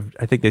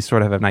I think they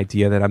sort of have an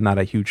idea that I'm not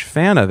a huge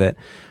fan of it,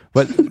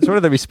 but sort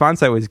of the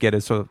response I always get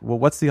is sort of, well,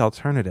 what's the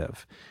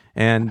alternative?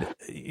 And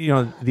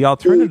the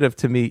alternative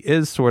to me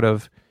is sort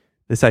of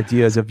this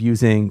idea of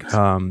using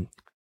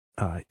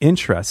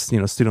interests,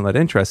 student-led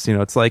interests.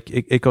 It's like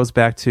it goes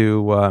back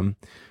to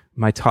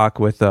my talk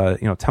with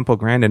Temple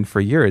Grandin for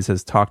years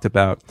has talked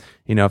about,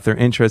 if their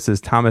interest is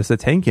Thomas the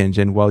Tank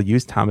Engine, well,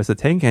 use Thomas the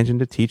Tank Engine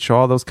to teach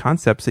all those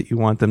concepts that you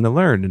want them to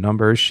learn: the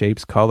numbers,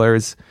 shapes,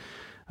 colors,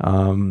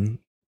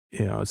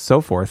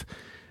 so forth.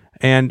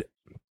 And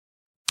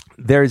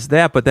there's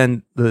that, but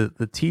then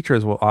the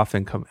teachers will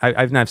often come.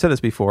 I've said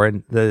this before,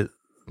 and the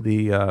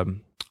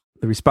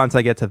the response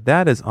I get to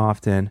that is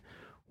often,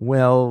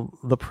 well,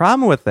 the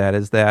problem with that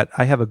is that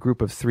I have a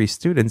group of 3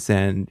 students,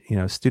 and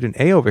student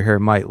A over here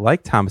might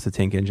like Thomas the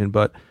Tank Engine,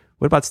 but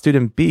what about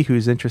student B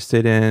who's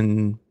interested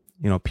in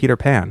Peter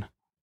Pan?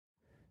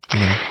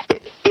 Yeah,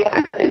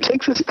 it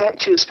takes us back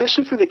to,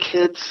 especially for the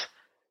kids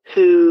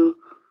who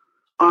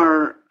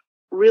are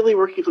really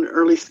working on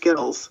early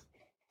skills,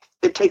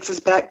 it takes us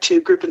back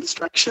to group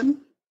instruction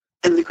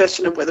and the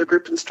question of whether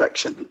group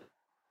instruction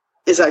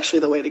is actually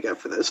the way to go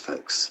for those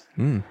folks.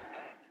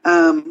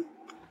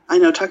 I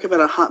know, talk about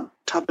a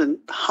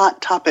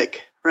hot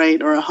topic,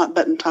 right, or a hot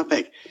button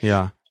topic.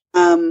 Yeah.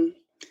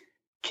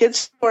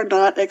 Kids who are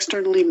not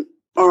externally,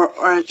 or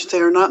I should say,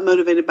 are not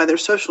motivated by their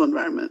social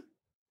environment,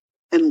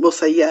 and we'll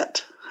say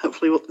yet.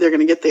 Hopefully, they're going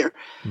to get there.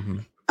 Mm-hmm.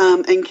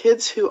 And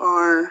kids who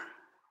are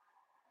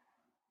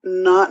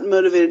not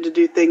motivated to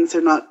do things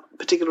they're not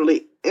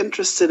particularly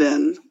interested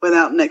in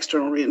without an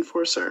external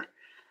reinforcer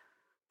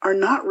are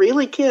not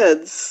really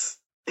kids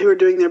who are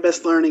doing their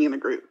best learning in a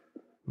group.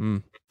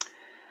 Mm.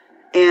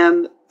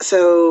 And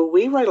so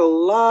we write a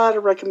lot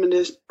of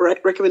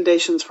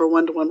recommendations for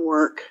one-to-one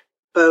work,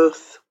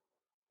 both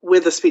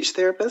with a speech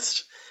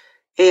therapist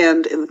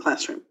and in the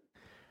classroom.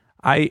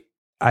 I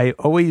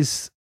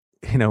always,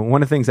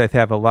 one of the things I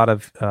have a lot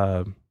of,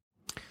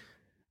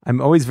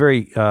 I'm always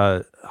very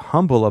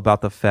humble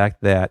about the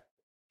fact that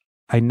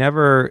I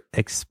never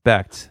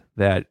expect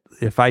that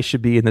if I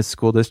should be in this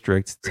school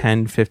district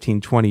 10,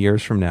 15, 20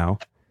 years from now,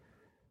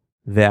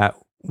 that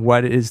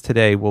what it is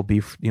today will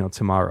be,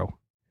 tomorrow.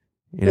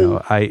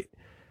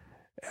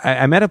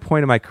 I'm at a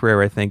point in my career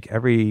where I think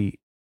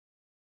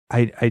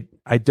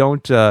I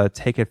don't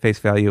take at face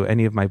value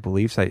any of my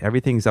beliefs.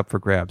 Everything's up for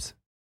grabs.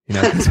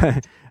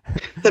 That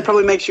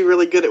probably makes you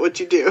really good at what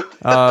you do.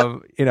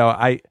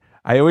 I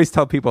always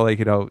tell people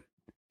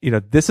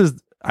this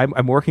is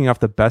I'm working off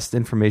the best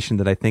information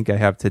that I think I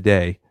have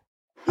today.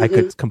 Mm-hmm. I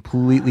could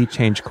completely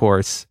change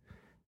course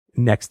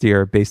next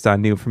year based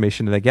on new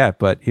information that I get.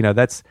 But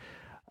that's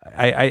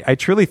I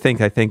truly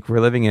think we're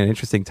living in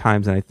interesting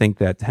times, and I think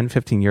that 10,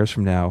 15 years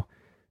from now,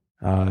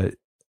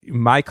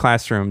 my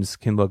classrooms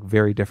can look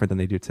very different than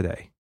they do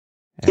today.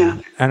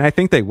 And I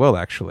think they will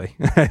actually.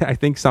 I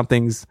think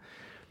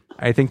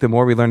the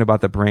more we learn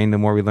about the brain, the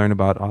more we learn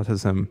about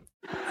autism,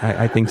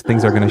 I think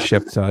things are going to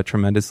shift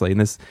tremendously.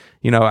 And this,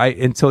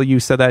 until you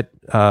said that,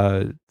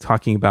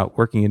 talking about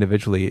working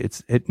individually,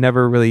 it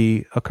never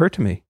really occurred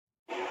to me.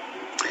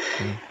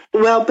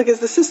 Well, because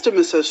the system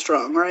is so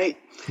strong, right?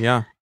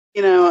 Yeah.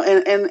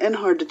 And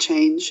hard to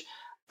change.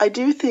 I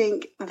do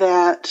think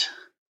that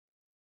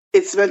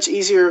it's much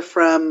easier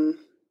from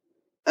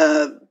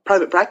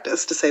private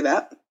practice to say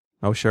that.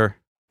 Oh, sure.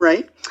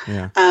 Right?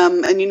 Yeah.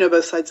 And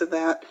both sides of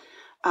that.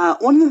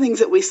 One of the things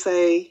that we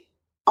say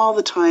all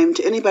the time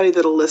to anybody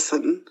that'll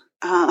listen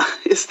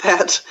is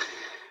that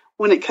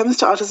when it comes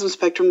to autism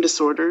spectrum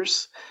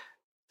disorders,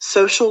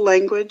 social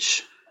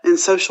language and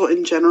social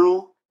in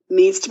general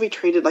needs to be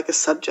treated like a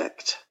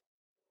subject.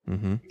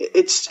 Mm-hmm.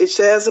 It's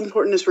as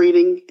important as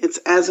reading. It's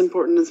as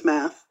important as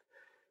math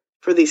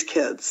for these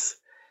kids.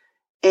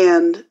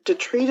 And to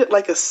treat it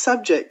like a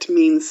subject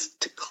means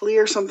to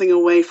clear something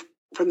away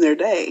from their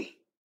day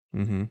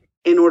mm-hmm.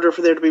 in order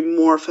for there to be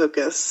more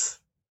focus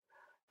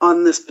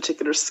on this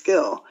particular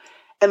skill.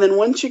 And then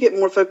once you get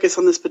more focus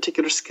on this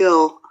particular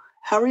skill,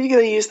 how are you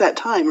going to use that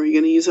time? Are you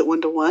going to use it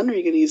one-to-one? Are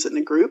you going to use it in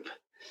a group?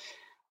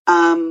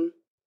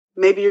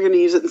 Maybe you're going to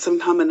use it in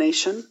some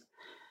combination.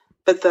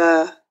 But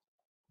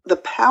the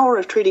power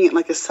of treating it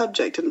like a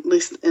subject, at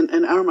least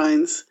in our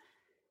minds,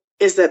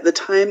 is that the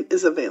time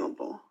is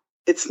available.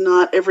 It's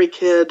not every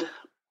kid,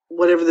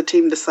 whatever the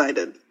team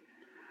decided.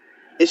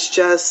 It's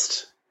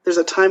just, there's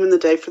a time in the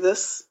day for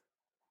this.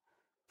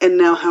 And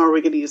now how are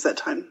we going to use that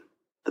time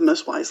the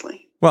most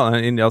wisely? Well,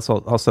 and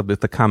also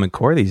with the Common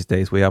Core these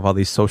days, we have all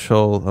these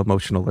social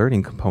emotional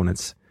learning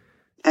components.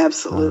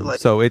 Absolutely.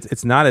 So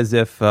it's not as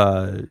if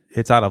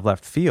it's out of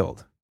left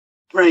field.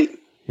 Right.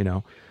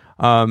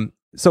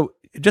 So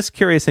just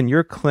curious, in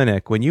your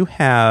clinic, when you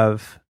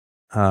have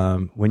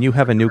a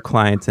new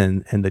client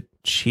and the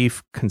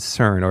chief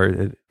concern,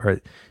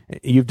 or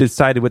you've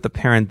decided with the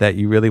parent that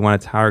you really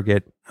want to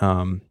target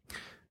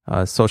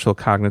social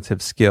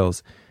cognitive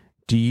skills,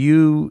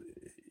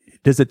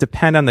 does it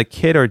depend on the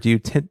kid, or do you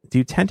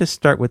tend to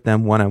start with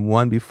them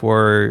one-on-one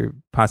before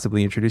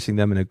possibly introducing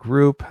them in a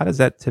group? How does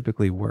that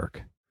typically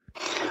work?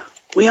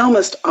 We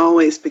almost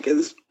always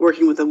begin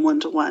working with them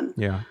one-to-one.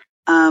 Yeah.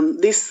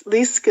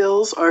 These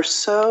skills are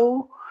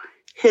so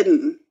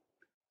hidden,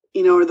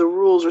 or the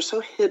rules are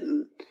so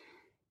hidden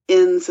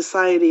in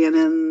society and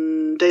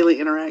in daily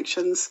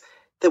interactions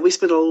that we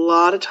spend a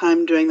lot of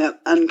time doing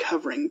that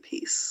uncovering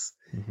piece.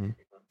 Mm-hmm.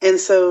 And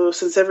so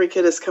since every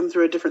kid has come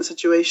through a different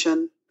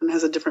situation and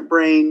has a different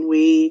brain,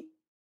 we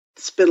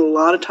spend a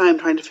lot of time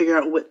trying to figure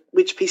out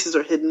which pieces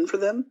are hidden for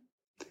them.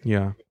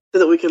 Yeah. So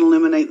that we can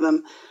eliminate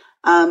them.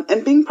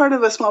 And being part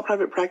of a small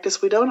private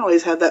practice, we don't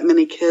always have that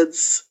many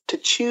kids to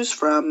choose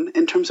from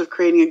in terms of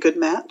creating a good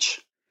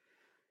match.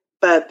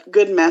 But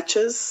good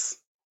matches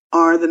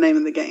are the name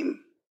of the game.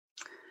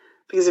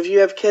 Because if you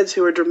have kids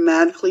who are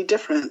dramatically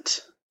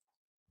different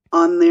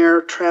on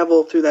their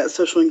travel through that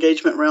social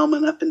engagement realm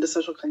and up into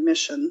social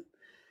cognition,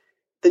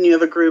 then you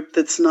have a group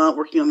that's not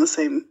working on the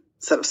same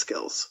set of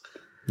skills.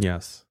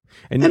 Yes.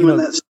 And when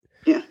that's,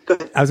 yeah, go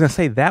ahead. I was going to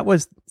say that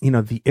was,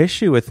 the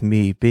issue with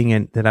me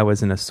being that I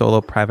was in a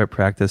solo private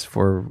practice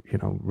for,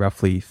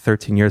 roughly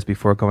 13 years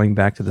before going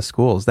back to the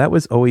schools. That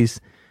was always,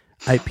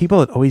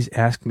 people had always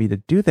asked me to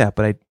do that,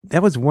 but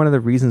that was one of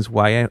the reasons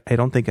why I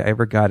don't think I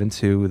ever got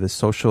into the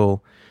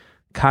social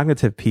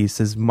cognitive piece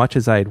as much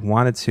as I had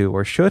wanted to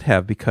or should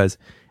have, because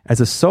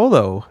as a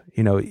solo,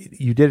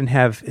 you didn't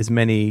have as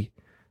many,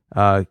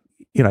 I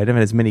didn't have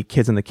as many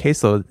kids in the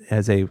caseload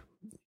as a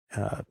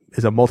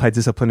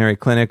multidisciplinary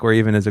clinic or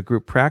even as a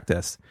group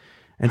practice.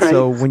 And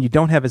so when you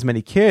don't have as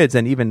many kids,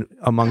 and even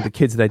among the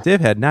kids that I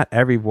did have, not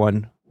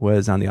everyone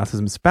was on the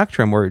autism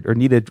spectrum or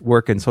needed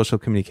work in social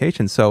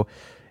communication. So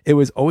it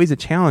was always a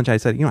challenge. I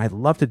said, I'd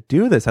love to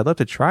do this. I'd love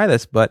to try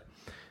this, but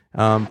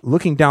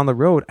looking down the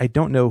road, I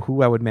don't know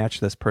who I would match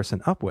this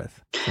person up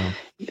with. So.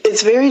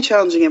 It's very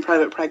challenging in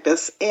private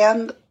practice,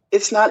 and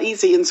it's not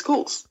easy in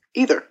schools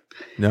either.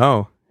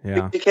 No,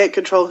 yeah. You can't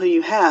control who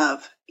you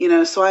have,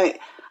 so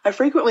I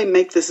frequently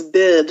make this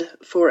bid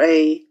for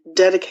a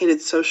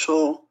dedicated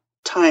social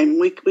time.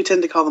 We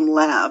tend to call them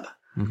lab,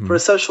 for a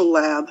social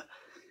lab.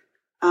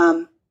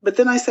 But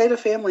then I say to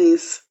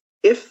families,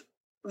 if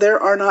there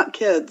are not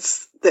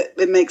kids that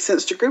it makes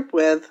sense to group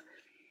with,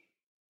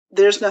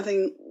 there's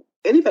nothing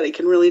anybody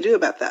can really do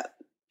about that.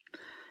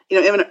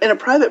 In a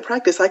private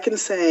practice, I can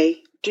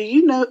say,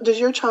 does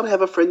your child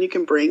have a friend you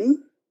can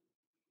bring?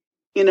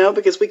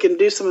 Because we can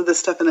do some of this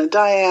stuff in a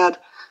dyad.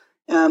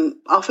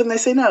 Often they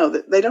say no,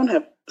 that they don't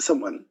have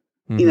someone,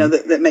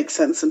 that makes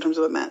sense in terms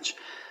of a match.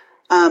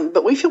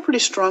 But we feel pretty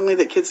strongly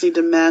that kids need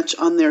to match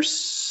on their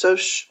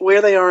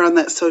where they are on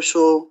that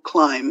social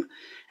climb,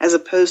 as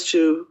opposed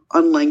to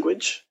on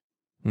language.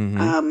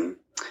 And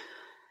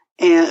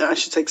I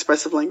should say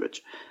expressive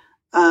language.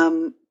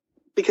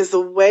 Because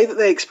the way that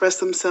they express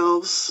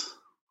themselves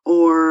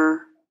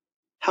or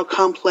how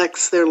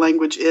complex their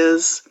language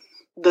is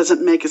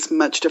doesn't make as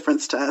much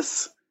difference to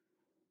us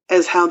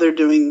as how they're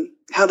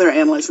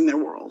analyzing their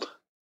world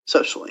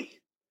socially.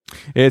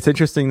 It's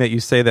interesting that you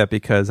say that,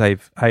 because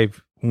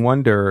I've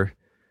wonder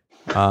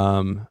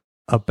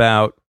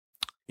about,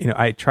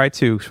 I try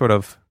to sort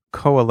of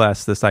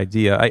coalesce this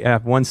idea. I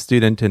have one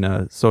student in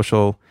a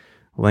social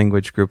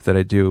language group that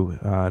I do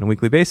on a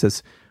weekly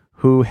basis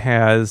who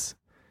has,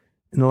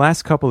 in the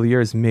last couple of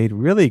years, made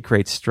really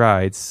great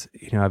strides.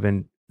 I've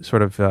been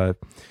sort of,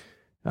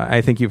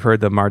 I think you've heard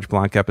the Marge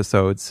Blanc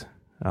episodes.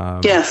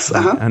 Yes.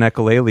 On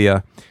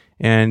echolalia.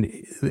 And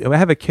I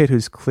have a kid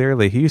who's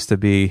clearly, he used to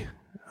be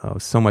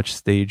so much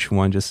stage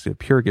 1, just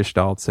pure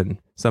gestalts and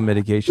some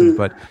mitigations,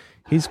 but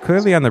he's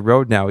clearly on the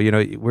road now,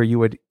 where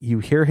you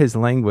hear his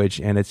language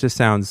and it just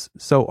sounds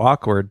so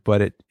awkward,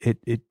 but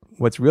it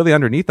what's really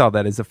underneath all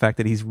that is the fact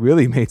that he's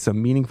really made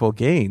some meaningful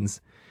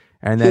gains.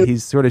 And that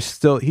he's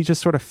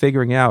just sort of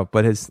figuring out,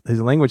 but his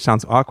language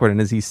sounds awkward.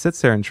 And as he sits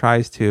there and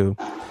tries to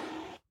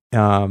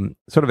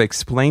sort of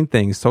explain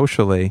things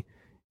socially,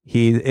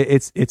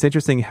 it's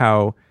interesting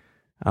how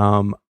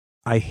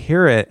I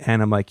hear it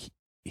and I'm like,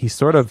 he's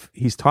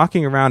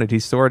talking around it.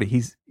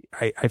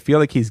 I feel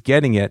like he's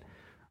getting it.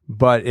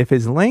 But if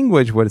his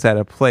language was at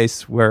a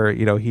place where,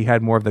 he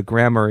had more of the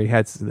grammar, he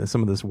had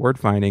some of this word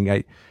finding,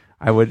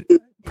 I would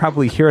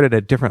probably hear it at a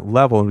different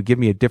level and would give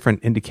me a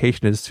different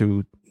indication as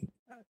to,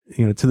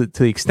 to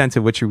the extent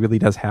to which he really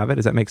does have it.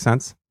 Does that make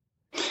sense?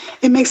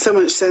 It makes so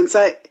much sense.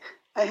 I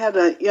had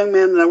a young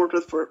man that I worked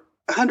with for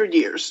 100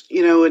 years,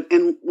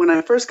 and when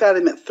I first got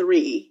him at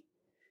 3,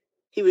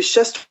 he was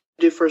just to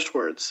do first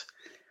words.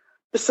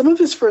 But some of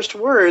his first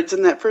words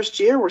in that first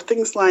year were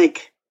things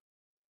like,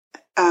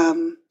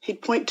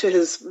 he'd point to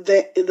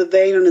the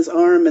vein on his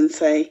arm and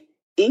say,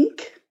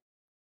 ink.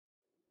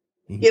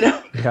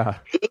 Yeah.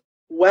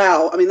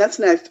 Wow. I mean, that's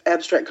an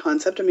abstract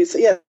concept. I mean, so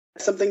yeah,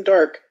 something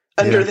dark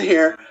under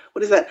there.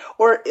 What is that?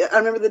 Or I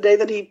remember the day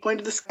that he pointed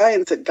to the sky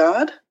and said,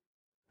 God.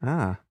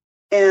 Ah.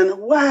 And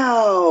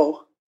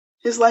wow,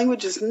 his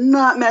language is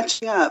not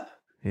matching up.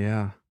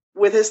 Yeah.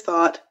 With his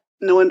thought.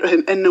 No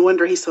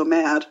wonder he's so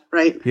mad,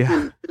 right?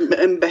 Yeah.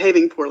 And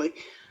behaving poorly.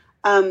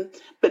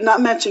 But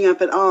not matching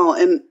up at all.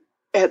 And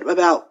at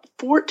about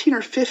 14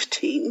 or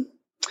 15,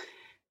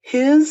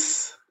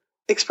 his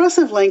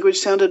expressive language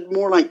sounded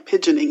more like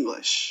pidgin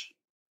English.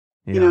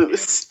 Yeah. It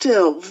was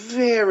still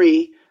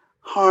very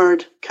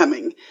hard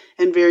coming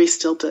and very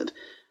stilted.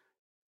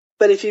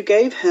 But if you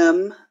gave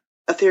him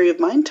a theory of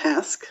mind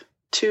task,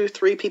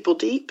 2-3 people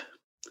deep,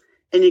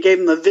 and you gave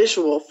him a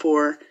visual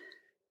for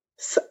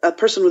a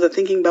person with a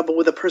thinking bubble,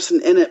 with a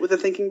person in it with a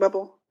thinking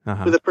bubble,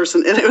 with a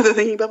person in it with a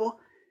thinking bubble,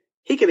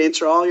 he could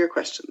answer all your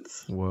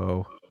questions.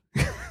 Whoa.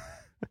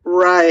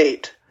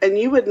 Right. And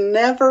you would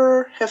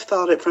never have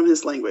thought it from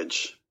his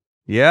language.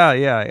 Yeah.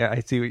 I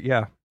see.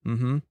 Yeah.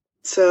 Mm-hmm.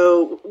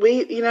 So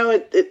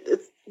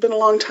it's been a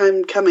long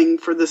time coming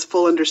for this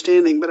full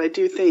understanding, but I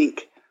do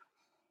think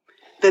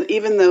that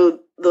even though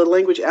the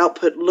language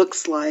output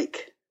looks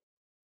like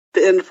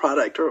the end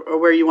product or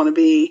where you want to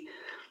be.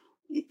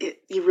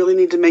 You really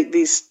need to make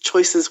these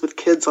choices with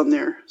kids on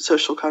their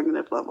social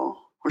cognitive level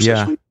or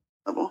social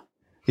level.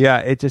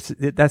 Yeah,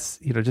 that's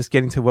just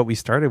getting to what we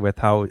started with,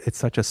 how it's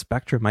such a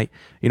spectrum. I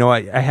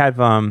have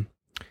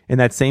in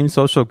that same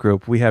social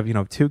group, we have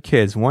two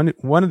kids. One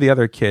of the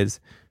other kids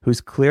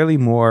who's clearly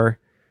more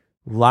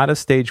a lot of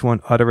stage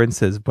 1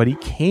 utterances, but he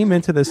came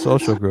into this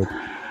social group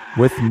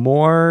with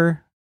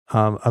more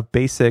a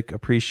basic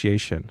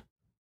appreciation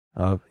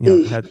of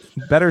had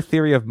better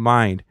theory of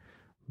mind,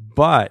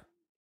 but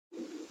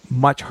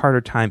much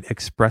harder time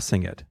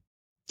expressing it.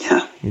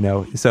 Yeah.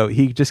 So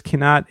he just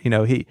cannot,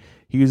 he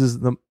uses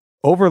the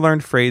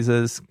overlearned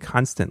phrases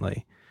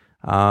constantly.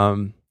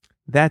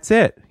 That's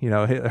it.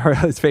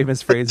 His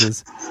famous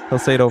phrases, he'll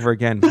say it over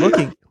again.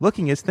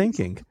 Looking is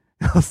thinking.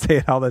 He'll say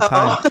it all the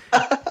time.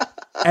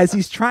 As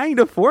he's trying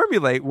to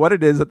formulate what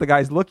it is that the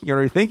guy's looking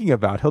or thinking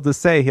about, he'll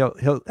just say,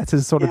 that's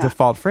his sort of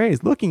default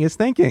phrase. Looking is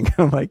thinking.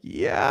 I'm like,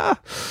 yeah.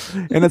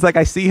 And it's like,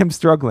 I see him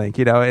struggling,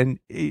 and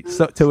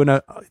so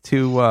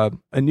to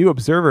a new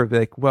observer,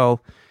 like,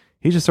 well,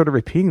 he's just sort of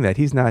repeating that.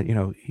 He's not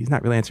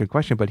really answering the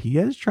question, but he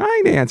is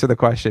trying to answer the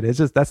question. It's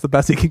just, that's the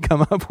best he can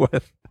come up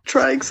with.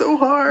 Trying so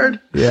hard.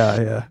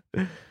 Yeah.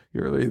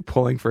 You're really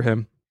pulling for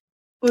him.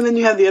 Well, then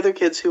you have the other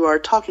kids who are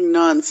talking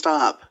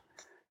nonstop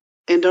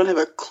and don't have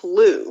a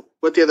clue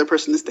what the other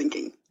person is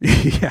thinking.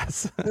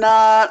 Yes.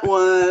 Not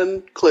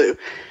one clue.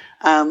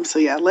 So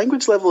yeah,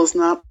 language level is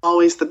not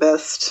always the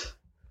best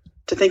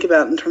to think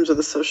about in terms of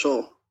the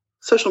social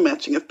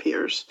matching of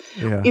peers.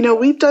 Yeah.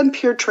 We've done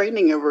peer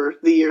training over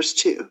the years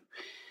too.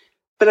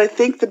 But I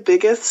think the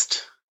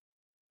biggest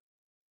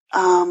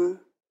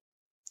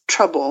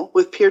trouble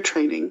with peer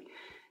training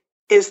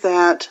is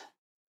that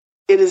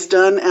it is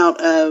done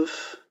out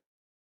of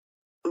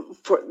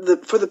for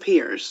the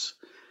peers.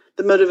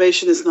 The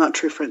motivation is not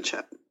true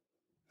friendship.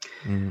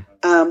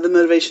 The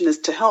motivation is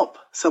to help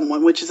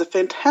someone, which is a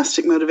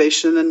fantastic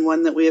motivation and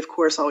one that we, of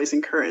course, always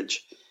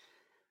encourage.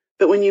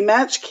 But when you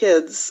match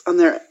kids on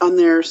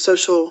their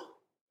social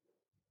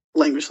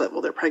language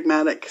level, their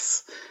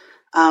pragmatics,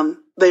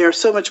 they are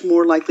so much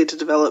more likely to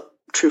develop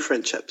true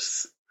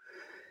friendships.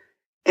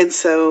 And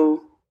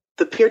so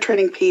the peer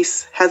training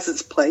piece has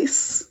its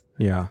place.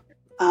 Yeah.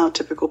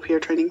 Typical peer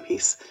training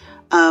piece.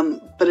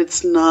 But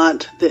it's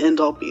not the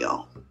end-all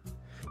be-all.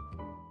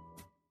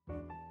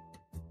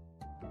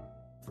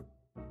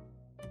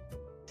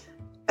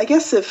 I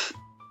guess if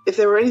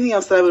there were anything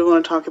else that I would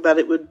want to talk about,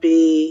 it would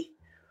be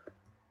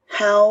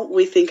how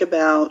we think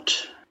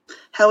about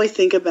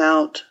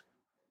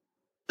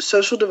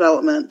social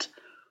development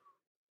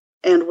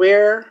and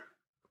where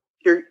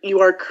you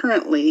are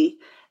currently,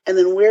 and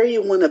then where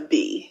you want to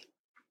be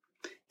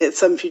at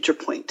some future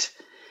point.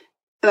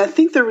 And I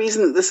think the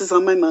reason that this is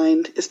on my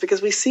mind is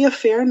because we see a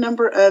fair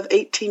number of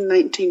 18,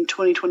 19,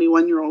 20,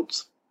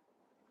 21-year-olds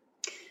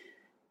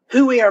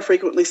who we are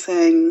frequently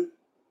saying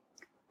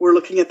we're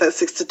looking at that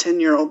 6 to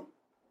 10-year-old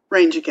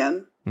range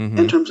again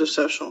in terms of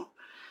social.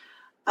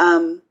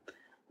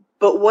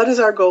 But what is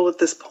our goal at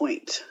this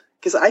point?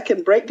 Because I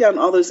can break down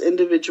all those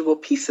individual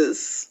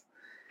pieces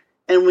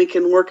and we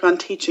can work on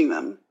teaching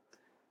them.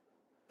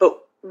 But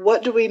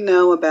what do we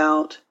know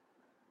about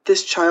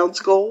this child's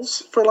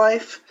goals for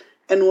life?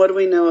 And what do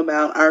we know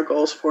about our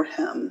goals for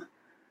him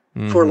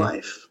for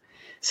life?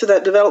 So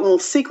that developmental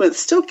sequence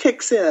still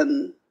kicks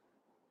in,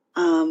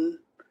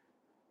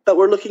 but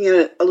we're looking at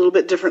it a little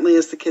bit differently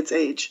as the kids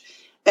age.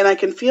 And I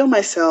can feel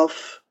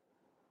myself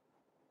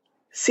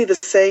see the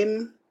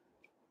same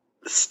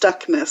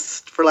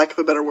stuckness, for lack of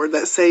a better word,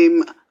 that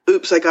same,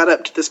 oops, I got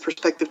up to this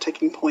perspective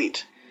taking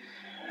point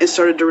and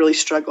started to really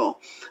struggle.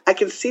 I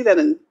can see that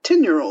in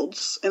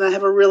 10-year-olds, and I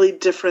have a really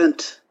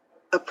different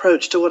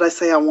approach to what I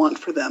say I want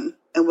for them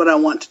and what I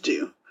want to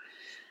do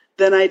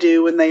than I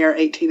do when they are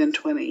 18 and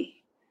 20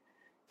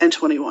 and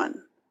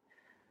 21.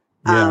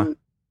 Yeah.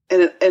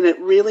 And it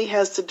really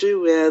has to do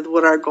with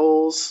what our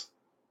goals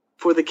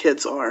for the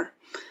kids are.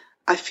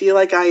 I feel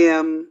like I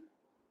am,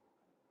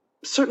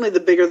 certainly the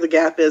bigger the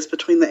gap is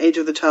between the age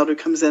of the child who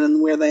comes in and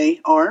where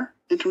they are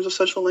in terms of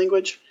social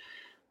language,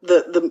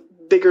 the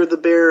bigger the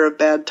bearer of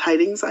bad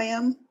tidings I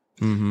am,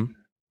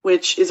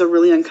 which is a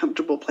really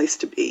uncomfortable place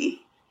to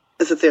be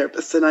as a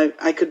therapist. And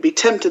I could be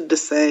tempted to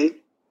say,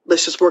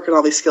 let's just work on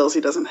all these skills he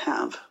doesn't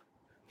have.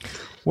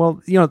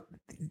 Well,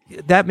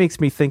 that makes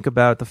me think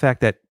about the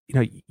fact that,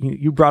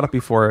 you brought up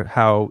before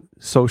how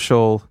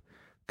social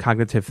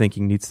cognitive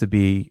thinking needs to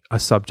be a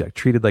subject,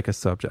 treated like a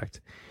subject.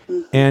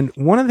 And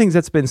one of the things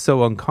that's been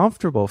so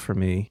uncomfortable for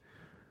me,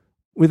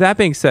 with that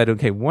being said,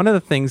 okay, one of the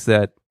things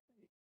that,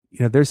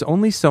 there's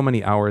only so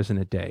many hours in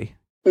a day,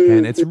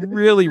 and it's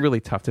really,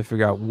 really tough to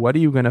figure out what are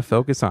you going to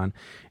focus on.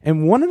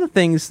 And one of the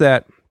things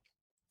that,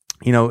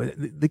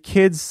 the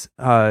kids,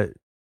 there's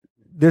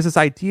this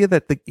idea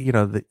that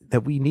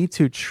that we need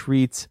to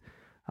treat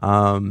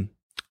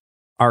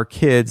our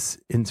kids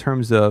in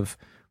terms of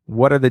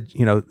what are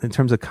in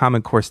terms of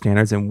Common Core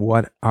standards and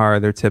what are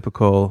their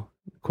typical,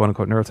 quote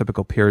unquote,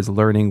 neurotypical peers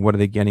learning, what are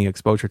they getting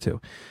exposure to?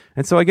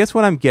 And so I guess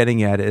what I'm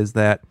getting at is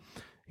that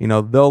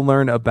they'll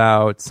learn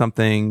about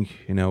something,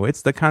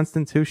 it's the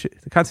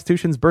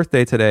Constitution's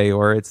birthday today,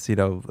 or it's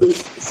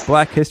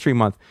Black History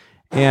Month.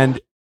 And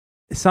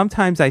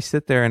sometimes I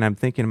sit there and I'm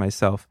thinking to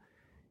myself,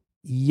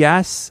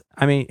 yes,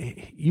 I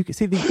mean, you can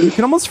see, you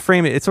can almost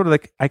frame it. It's sort of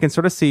like, I can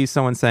sort of see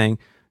someone saying,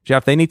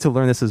 Jeff, they need to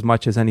learn this as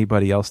much as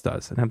anybody else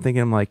does. And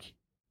I'm like,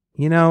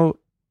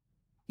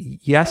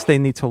 yes, they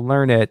need to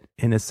learn it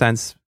in a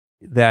sense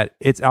that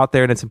it's out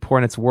there and it's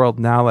important, it's world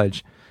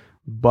knowledge.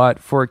 But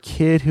for a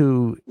kid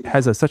who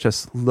has such a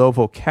low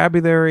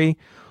vocabulary,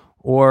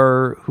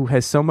 or who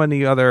has so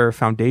many other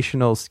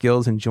foundational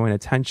skills in joint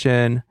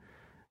attention,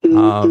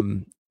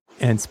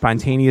 and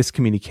spontaneous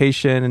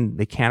communication, and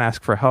they can't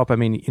ask for help. I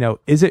mean,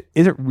 is it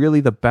really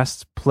the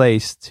best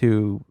place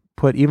to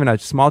put even a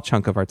small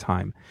chunk of our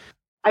time?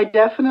 I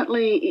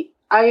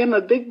am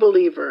a big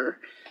believer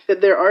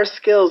that there are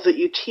skills that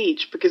you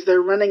teach because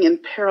they're running in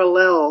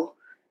parallel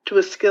to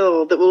a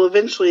skill that will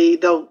eventually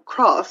they'll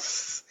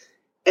cross,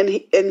 and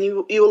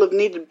you will have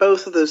needed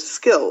both of those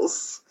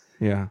skills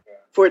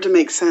for it to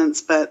make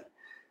sense. But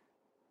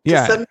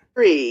to some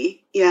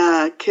degree,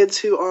 kids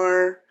who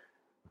are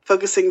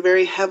focusing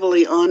very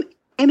heavily on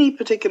any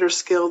particular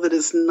skill that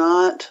is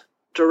not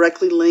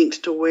directly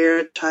linked to where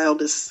a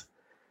child is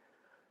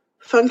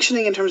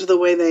functioning in terms of the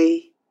way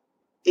they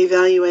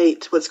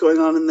evaluate what's going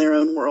on in their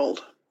own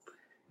world.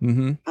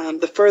 Mm-hmm.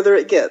 The further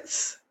it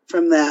gets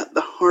from that,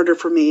 the harder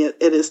for me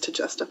it is to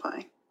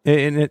justify.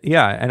 And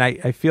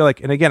I feel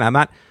like, and again,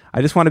 I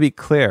just want to be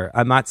clear.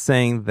 I'm not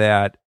saying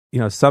that,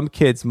 some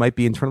kids might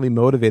be internally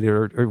motivated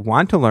or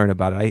want to learn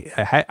about it.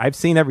 I've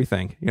seen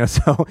everything,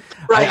 so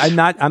right.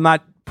 I'm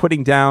not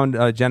putting down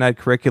gen ed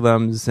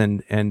curriculums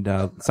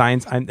and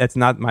science. That's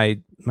not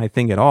my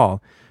thing at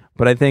all.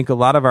 But I think a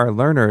lot of our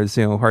learners,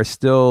 who are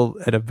still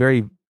at a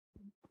very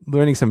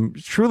learning some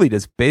truly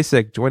just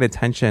basic joint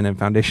attention and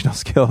foundational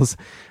skills,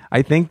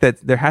 I think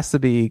that there has to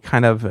be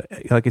kind of,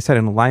 like I said,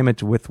 an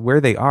alignment with where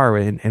they are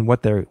and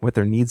what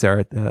their needs are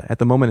at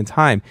the moment in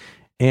time.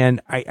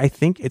 And I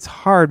think it's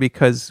hard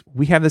because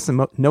we have this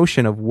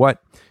notion of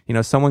what,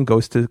 someone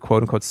goes to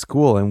quote unquote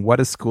school, and what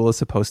a school is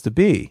supposed to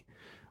be,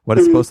 what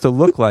it's supposed to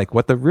look like,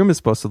 what the room is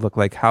supposed to look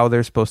like, how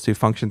they're supposed to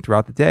function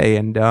throughout the day.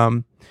 And,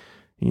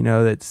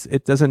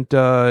 it doesn't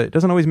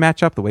always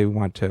match up the way we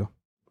want to.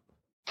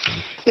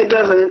 It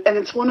doesn't. And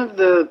it's one of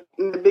the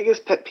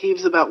biggest pet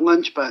peeves about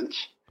Lunch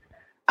Bunch.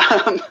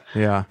 Pardon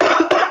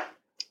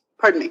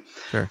me.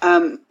 Sure.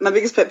 My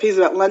biggest pet peeve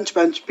about Lunch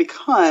Bunch,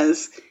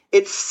 because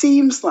it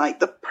seems like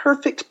the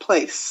perfect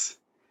place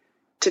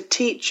to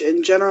teach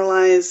and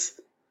generalize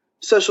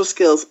social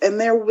skills. And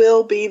there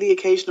will be the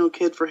occasional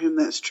kid for whom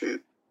that's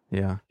true.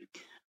 Yeah.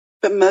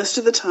 But most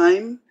of the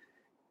time,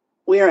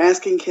 we are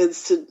asking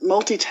kids to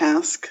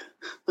multitask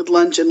with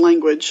lunch and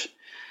language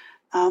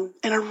in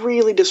a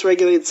really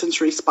dysregulated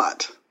sensory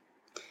spot.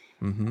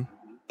 Mm-hmm.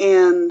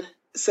 And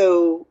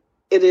so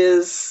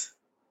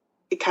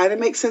it kind of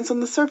makes sense on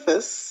the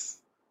surface,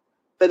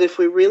 but if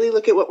we really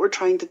look at what we're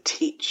trying to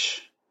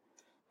teach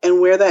and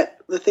where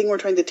the thing we're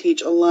trying to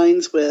teach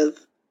aligns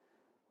with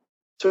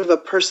sort of a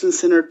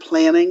person-centered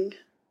planning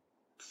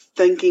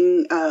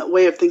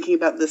way of thinking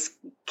about this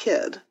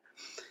kid,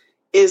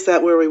 is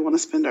that where we want to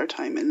spend our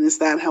time, and is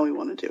that how we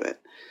want to do it?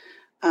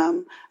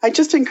 I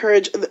just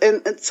encourage,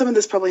 and some of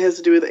this probably has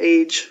to do with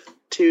age,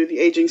 to the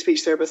aging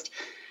speech therapist,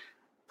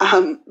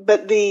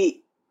 but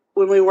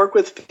when we work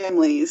with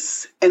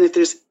families, and if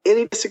there's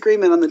any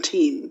disagreement on the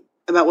team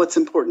about what's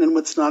important and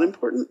what's not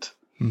important,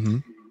 mm-hmm.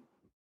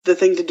 the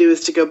thing to do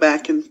is to go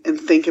back and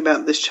think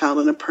about this child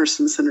in a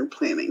person-centered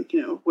planning.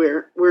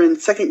 Where we're in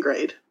second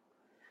grade,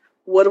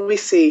 what do we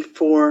see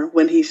for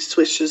when he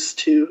switches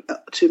to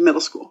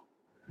middle school?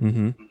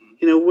 Mm-hmm.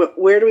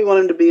 Where do we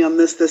want him to be on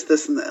this,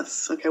 and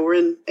this? Okay, we're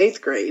in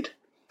 8th grade.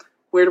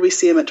 Where do we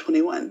see him at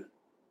 21?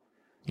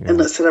 Yeah. And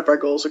let's set up our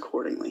goals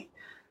accordingly.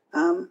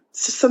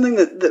 It's just something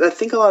that I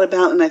think a lot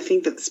about, and I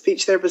think that the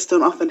speech therapists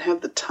don't often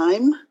have the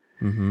time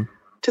mm-hmm.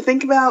 to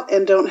think about,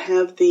 and don't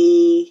have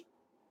the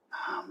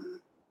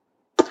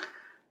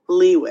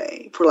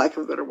leeway, for lack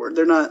of a better word.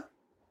 They're not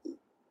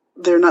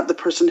the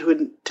person who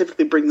would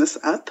typically bring this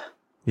up.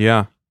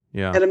 Yeah.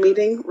 At a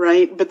meeting,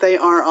 right? But they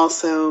are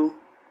also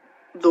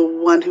the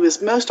one who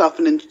is most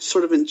often in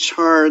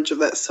charge of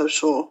that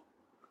social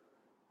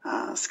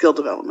skill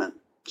development.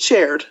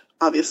 Shared,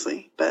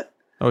 obviously, but.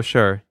 Oh,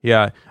 sure.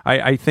 Yeah.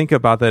 I think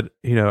about that,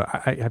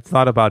 I've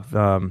thought about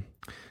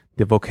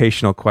the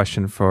vocational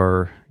question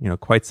for,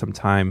 quite some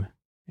time.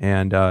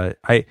 And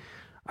I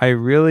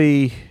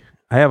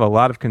have a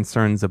lot of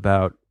concerns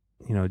about,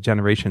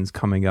 generations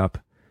coming up,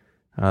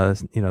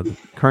 the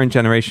current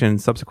generation,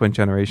 subsequent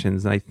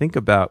generations. And I think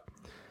about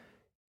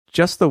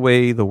just the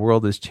way the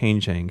world is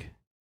changing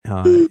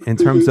in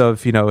terms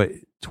of,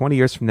 20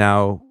 years from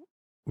now,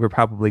 we're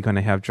probably going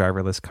to have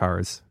driverless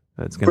cars.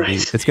 It's going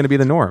to be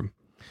the norm.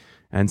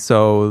 And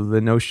so the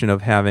notion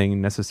of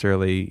having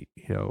necessarily,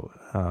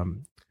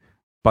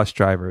 bus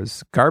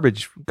drivers,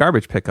 garbage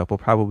pickup will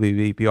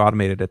probably be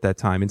automated at that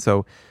time. And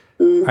so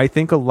I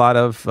think a lot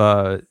of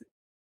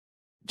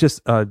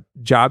just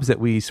jobs that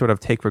we sort of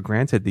take for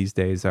granted these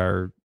days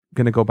are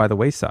going to go by the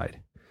wayside.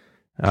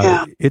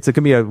 It's going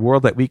to be a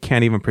world that we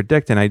can't even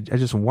predict. And I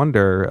just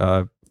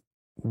wonder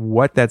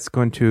what that's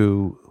going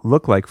to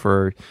look like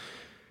for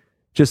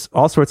just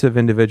all sorts of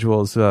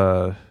individuals,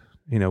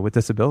 with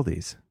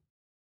disabilities.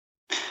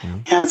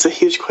 Yeah, it's a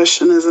huge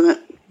question, isn't it?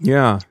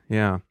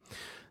 Yeah.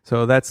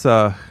 So that's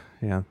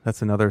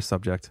that's another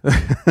subject.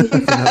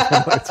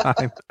 That's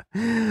another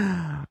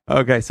time.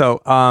 Okay,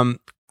 so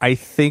I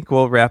think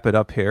we'll wrap it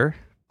up here.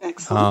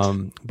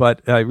 Excellent.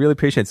 But I really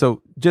appreciate it.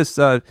 So just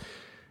a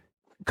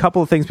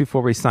couple of things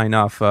before we sign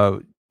off.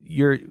 Do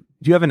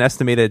you have an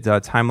estimated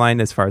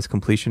timeline as far as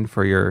completion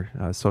for your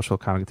social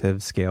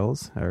cognitive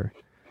scales? Or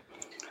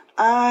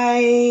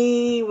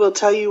I will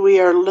tell you, we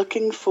are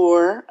looking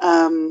for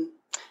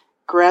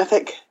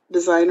graphic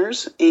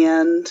designers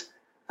and,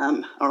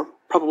 or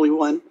probably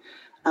one,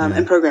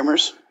 and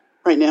programmers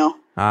right now.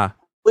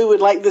 We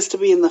would like this to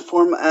be in the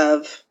form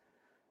of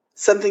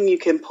something you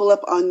can pull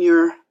up on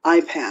your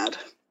iPad.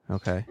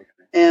 Okay.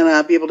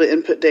 And be able to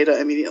input data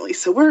immediately.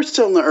 So we're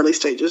still in the early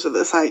stages of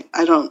this. I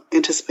don't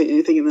anticipate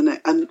anything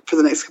for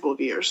the next couple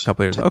of years.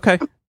 Okay.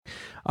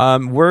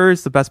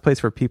 Where's the best place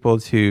for people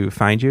to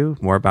find you?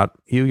 More about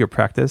you, your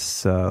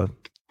practice,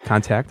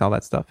 contact, all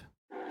that stuff?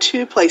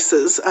 2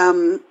 places.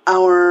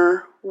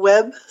 Our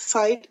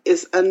website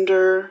is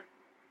under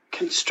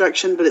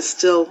construction, but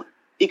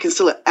you can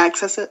still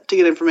access it to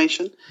get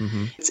information.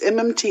 Mm-hmm. It's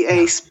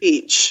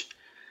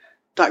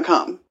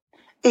mmtaspeech.com.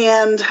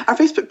 And our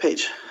Facebook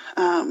page,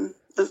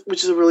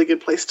 which is a really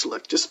good place to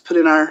look. Just put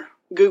in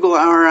Google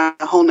our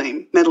whole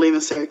name, Mental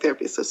Evisceratic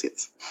Therapy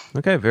Associates.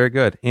 Okay, very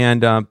good.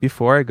 And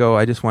before I go,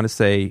 I just want to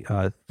say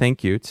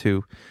thank you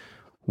to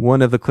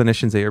one of the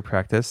clinicians at your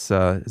practice.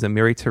 Is it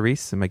Mary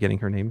Therese? Am I getting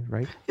her name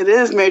right? It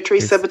is Mary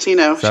Therese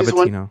Sabatino. She's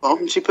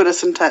wonderful. She put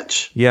us in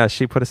touch. Yeah,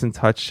 she put us in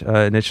touch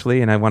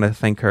initially, and I want to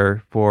thank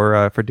her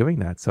for doing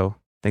that. So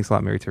thanks a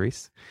lot, Mary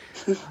Therese.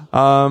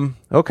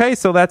 Okay,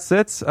 so that's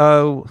it.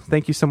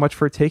 Thank you so much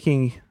for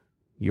taking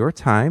your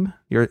time.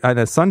 You're on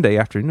a Sunday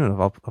afternoon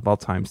of all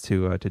times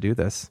to do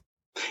this.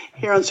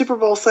 Here on Super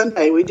Bowl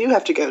Sunday, we do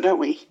have to go, don't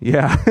we?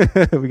 Yeah,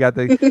 we got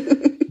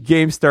the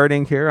game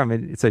starting here. I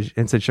mean, it's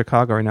in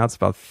Chicago right now. It's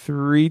about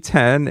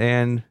 3:10,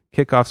 and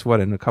kickoff's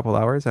in a couple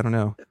hours? I don't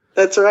know.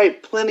 That's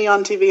right. Plenty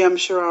on TV, I'm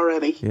sure,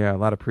 already. Yeah, a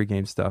lot of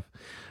pregame stuff.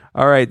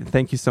 All right.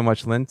 Thank you so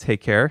much, Lynn. Take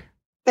care.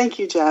 Thank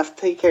you, Jeff.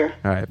 Take care.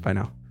 All right. Bye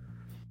now.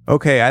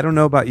 Okay, I don't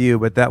know about you,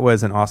 but that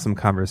was an awesome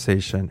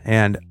conversation.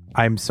 And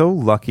I'm so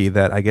lucky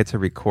that I get to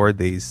record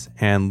these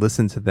and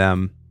listen to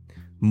them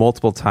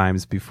multiple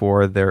times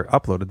before they're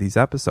uploaded, these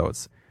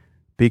episodes.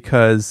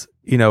 Because,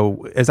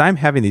 as I'm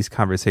having these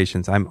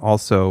conversations, I'm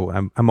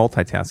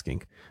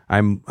multitasking.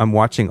 I'm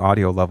watching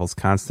audio levels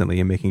constantly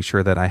and making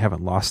sure that I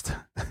haven't lost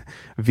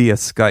via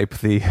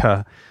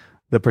Skype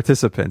the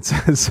participants.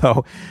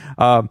 So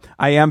I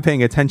am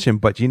paying attention,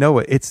 but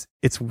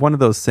it's one of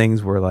those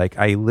things where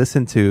I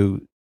listen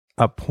to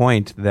a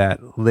point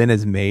that Lynn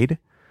has made,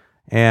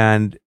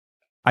 and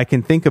I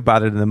can think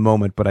about it in the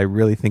moment, but I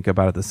really think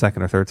about it the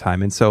second or third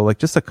time. And so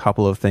just a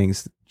couple of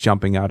things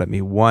jumping out at me.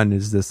 One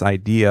is this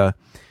idea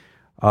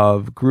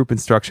of group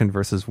instruction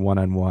versus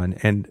one-on-one.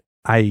 And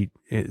as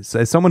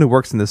someone who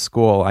works in this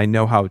school, I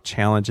know how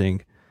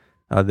challenging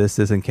this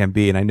is and can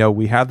be. And I know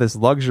we have this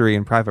luxury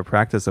in private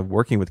practice of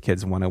working with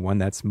kids one-on-one.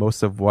 That's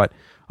most of what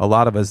a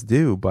lot of us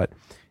do. But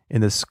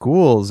in the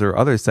schools or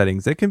other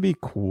settings, it can be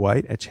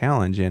quite a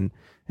challenge. And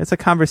it's a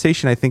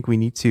conversation I think we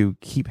need to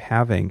keep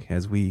having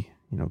as we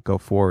go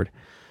forward.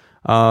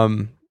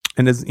 And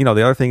as the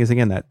other thing is,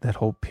 again, that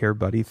whole peer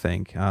buddy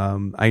thing.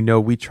 I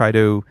know we try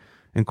to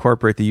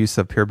incorporate the use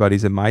of peer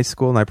buddies in my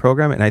school and my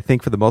program, and I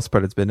think for the most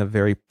part, it's been a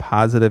very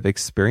positive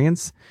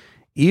experience.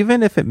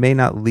 Even if it may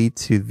not lead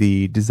to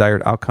the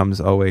desired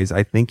outcomes always,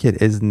 I think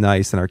it is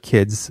nice, and our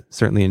kids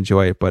certainly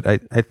enjoy it. But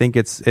I think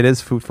it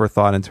is food for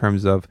thought in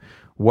terms of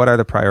what are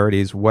the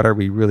priorities, what are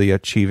we really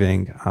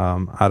achieving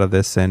out of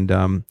this,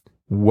 and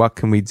what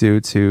can we do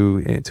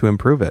to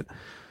improve it.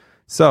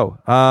 So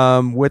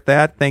with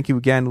that, thank you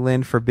again,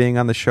 Lynn, for being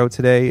on the show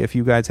today. If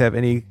you guys have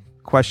any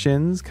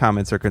questions,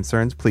 comments, or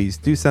concerns, please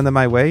do send them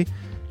my way.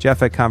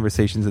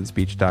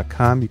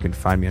 Jeff@conversationsinspeech.com. You can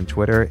find me on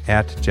Twitter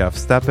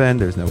 @JeffSteppen.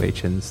 There's no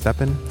H in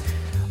Steppen.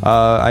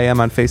 I am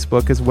on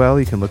Facebook as well.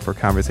 You can look for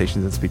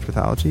Conversations in Speech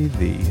Pathology,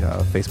 the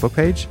Facebook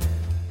page.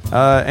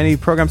 Any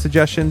program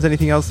suggestions,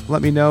 anything else,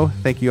 let me know.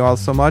 Thank you all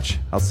so much.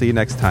 I'll see you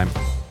next time.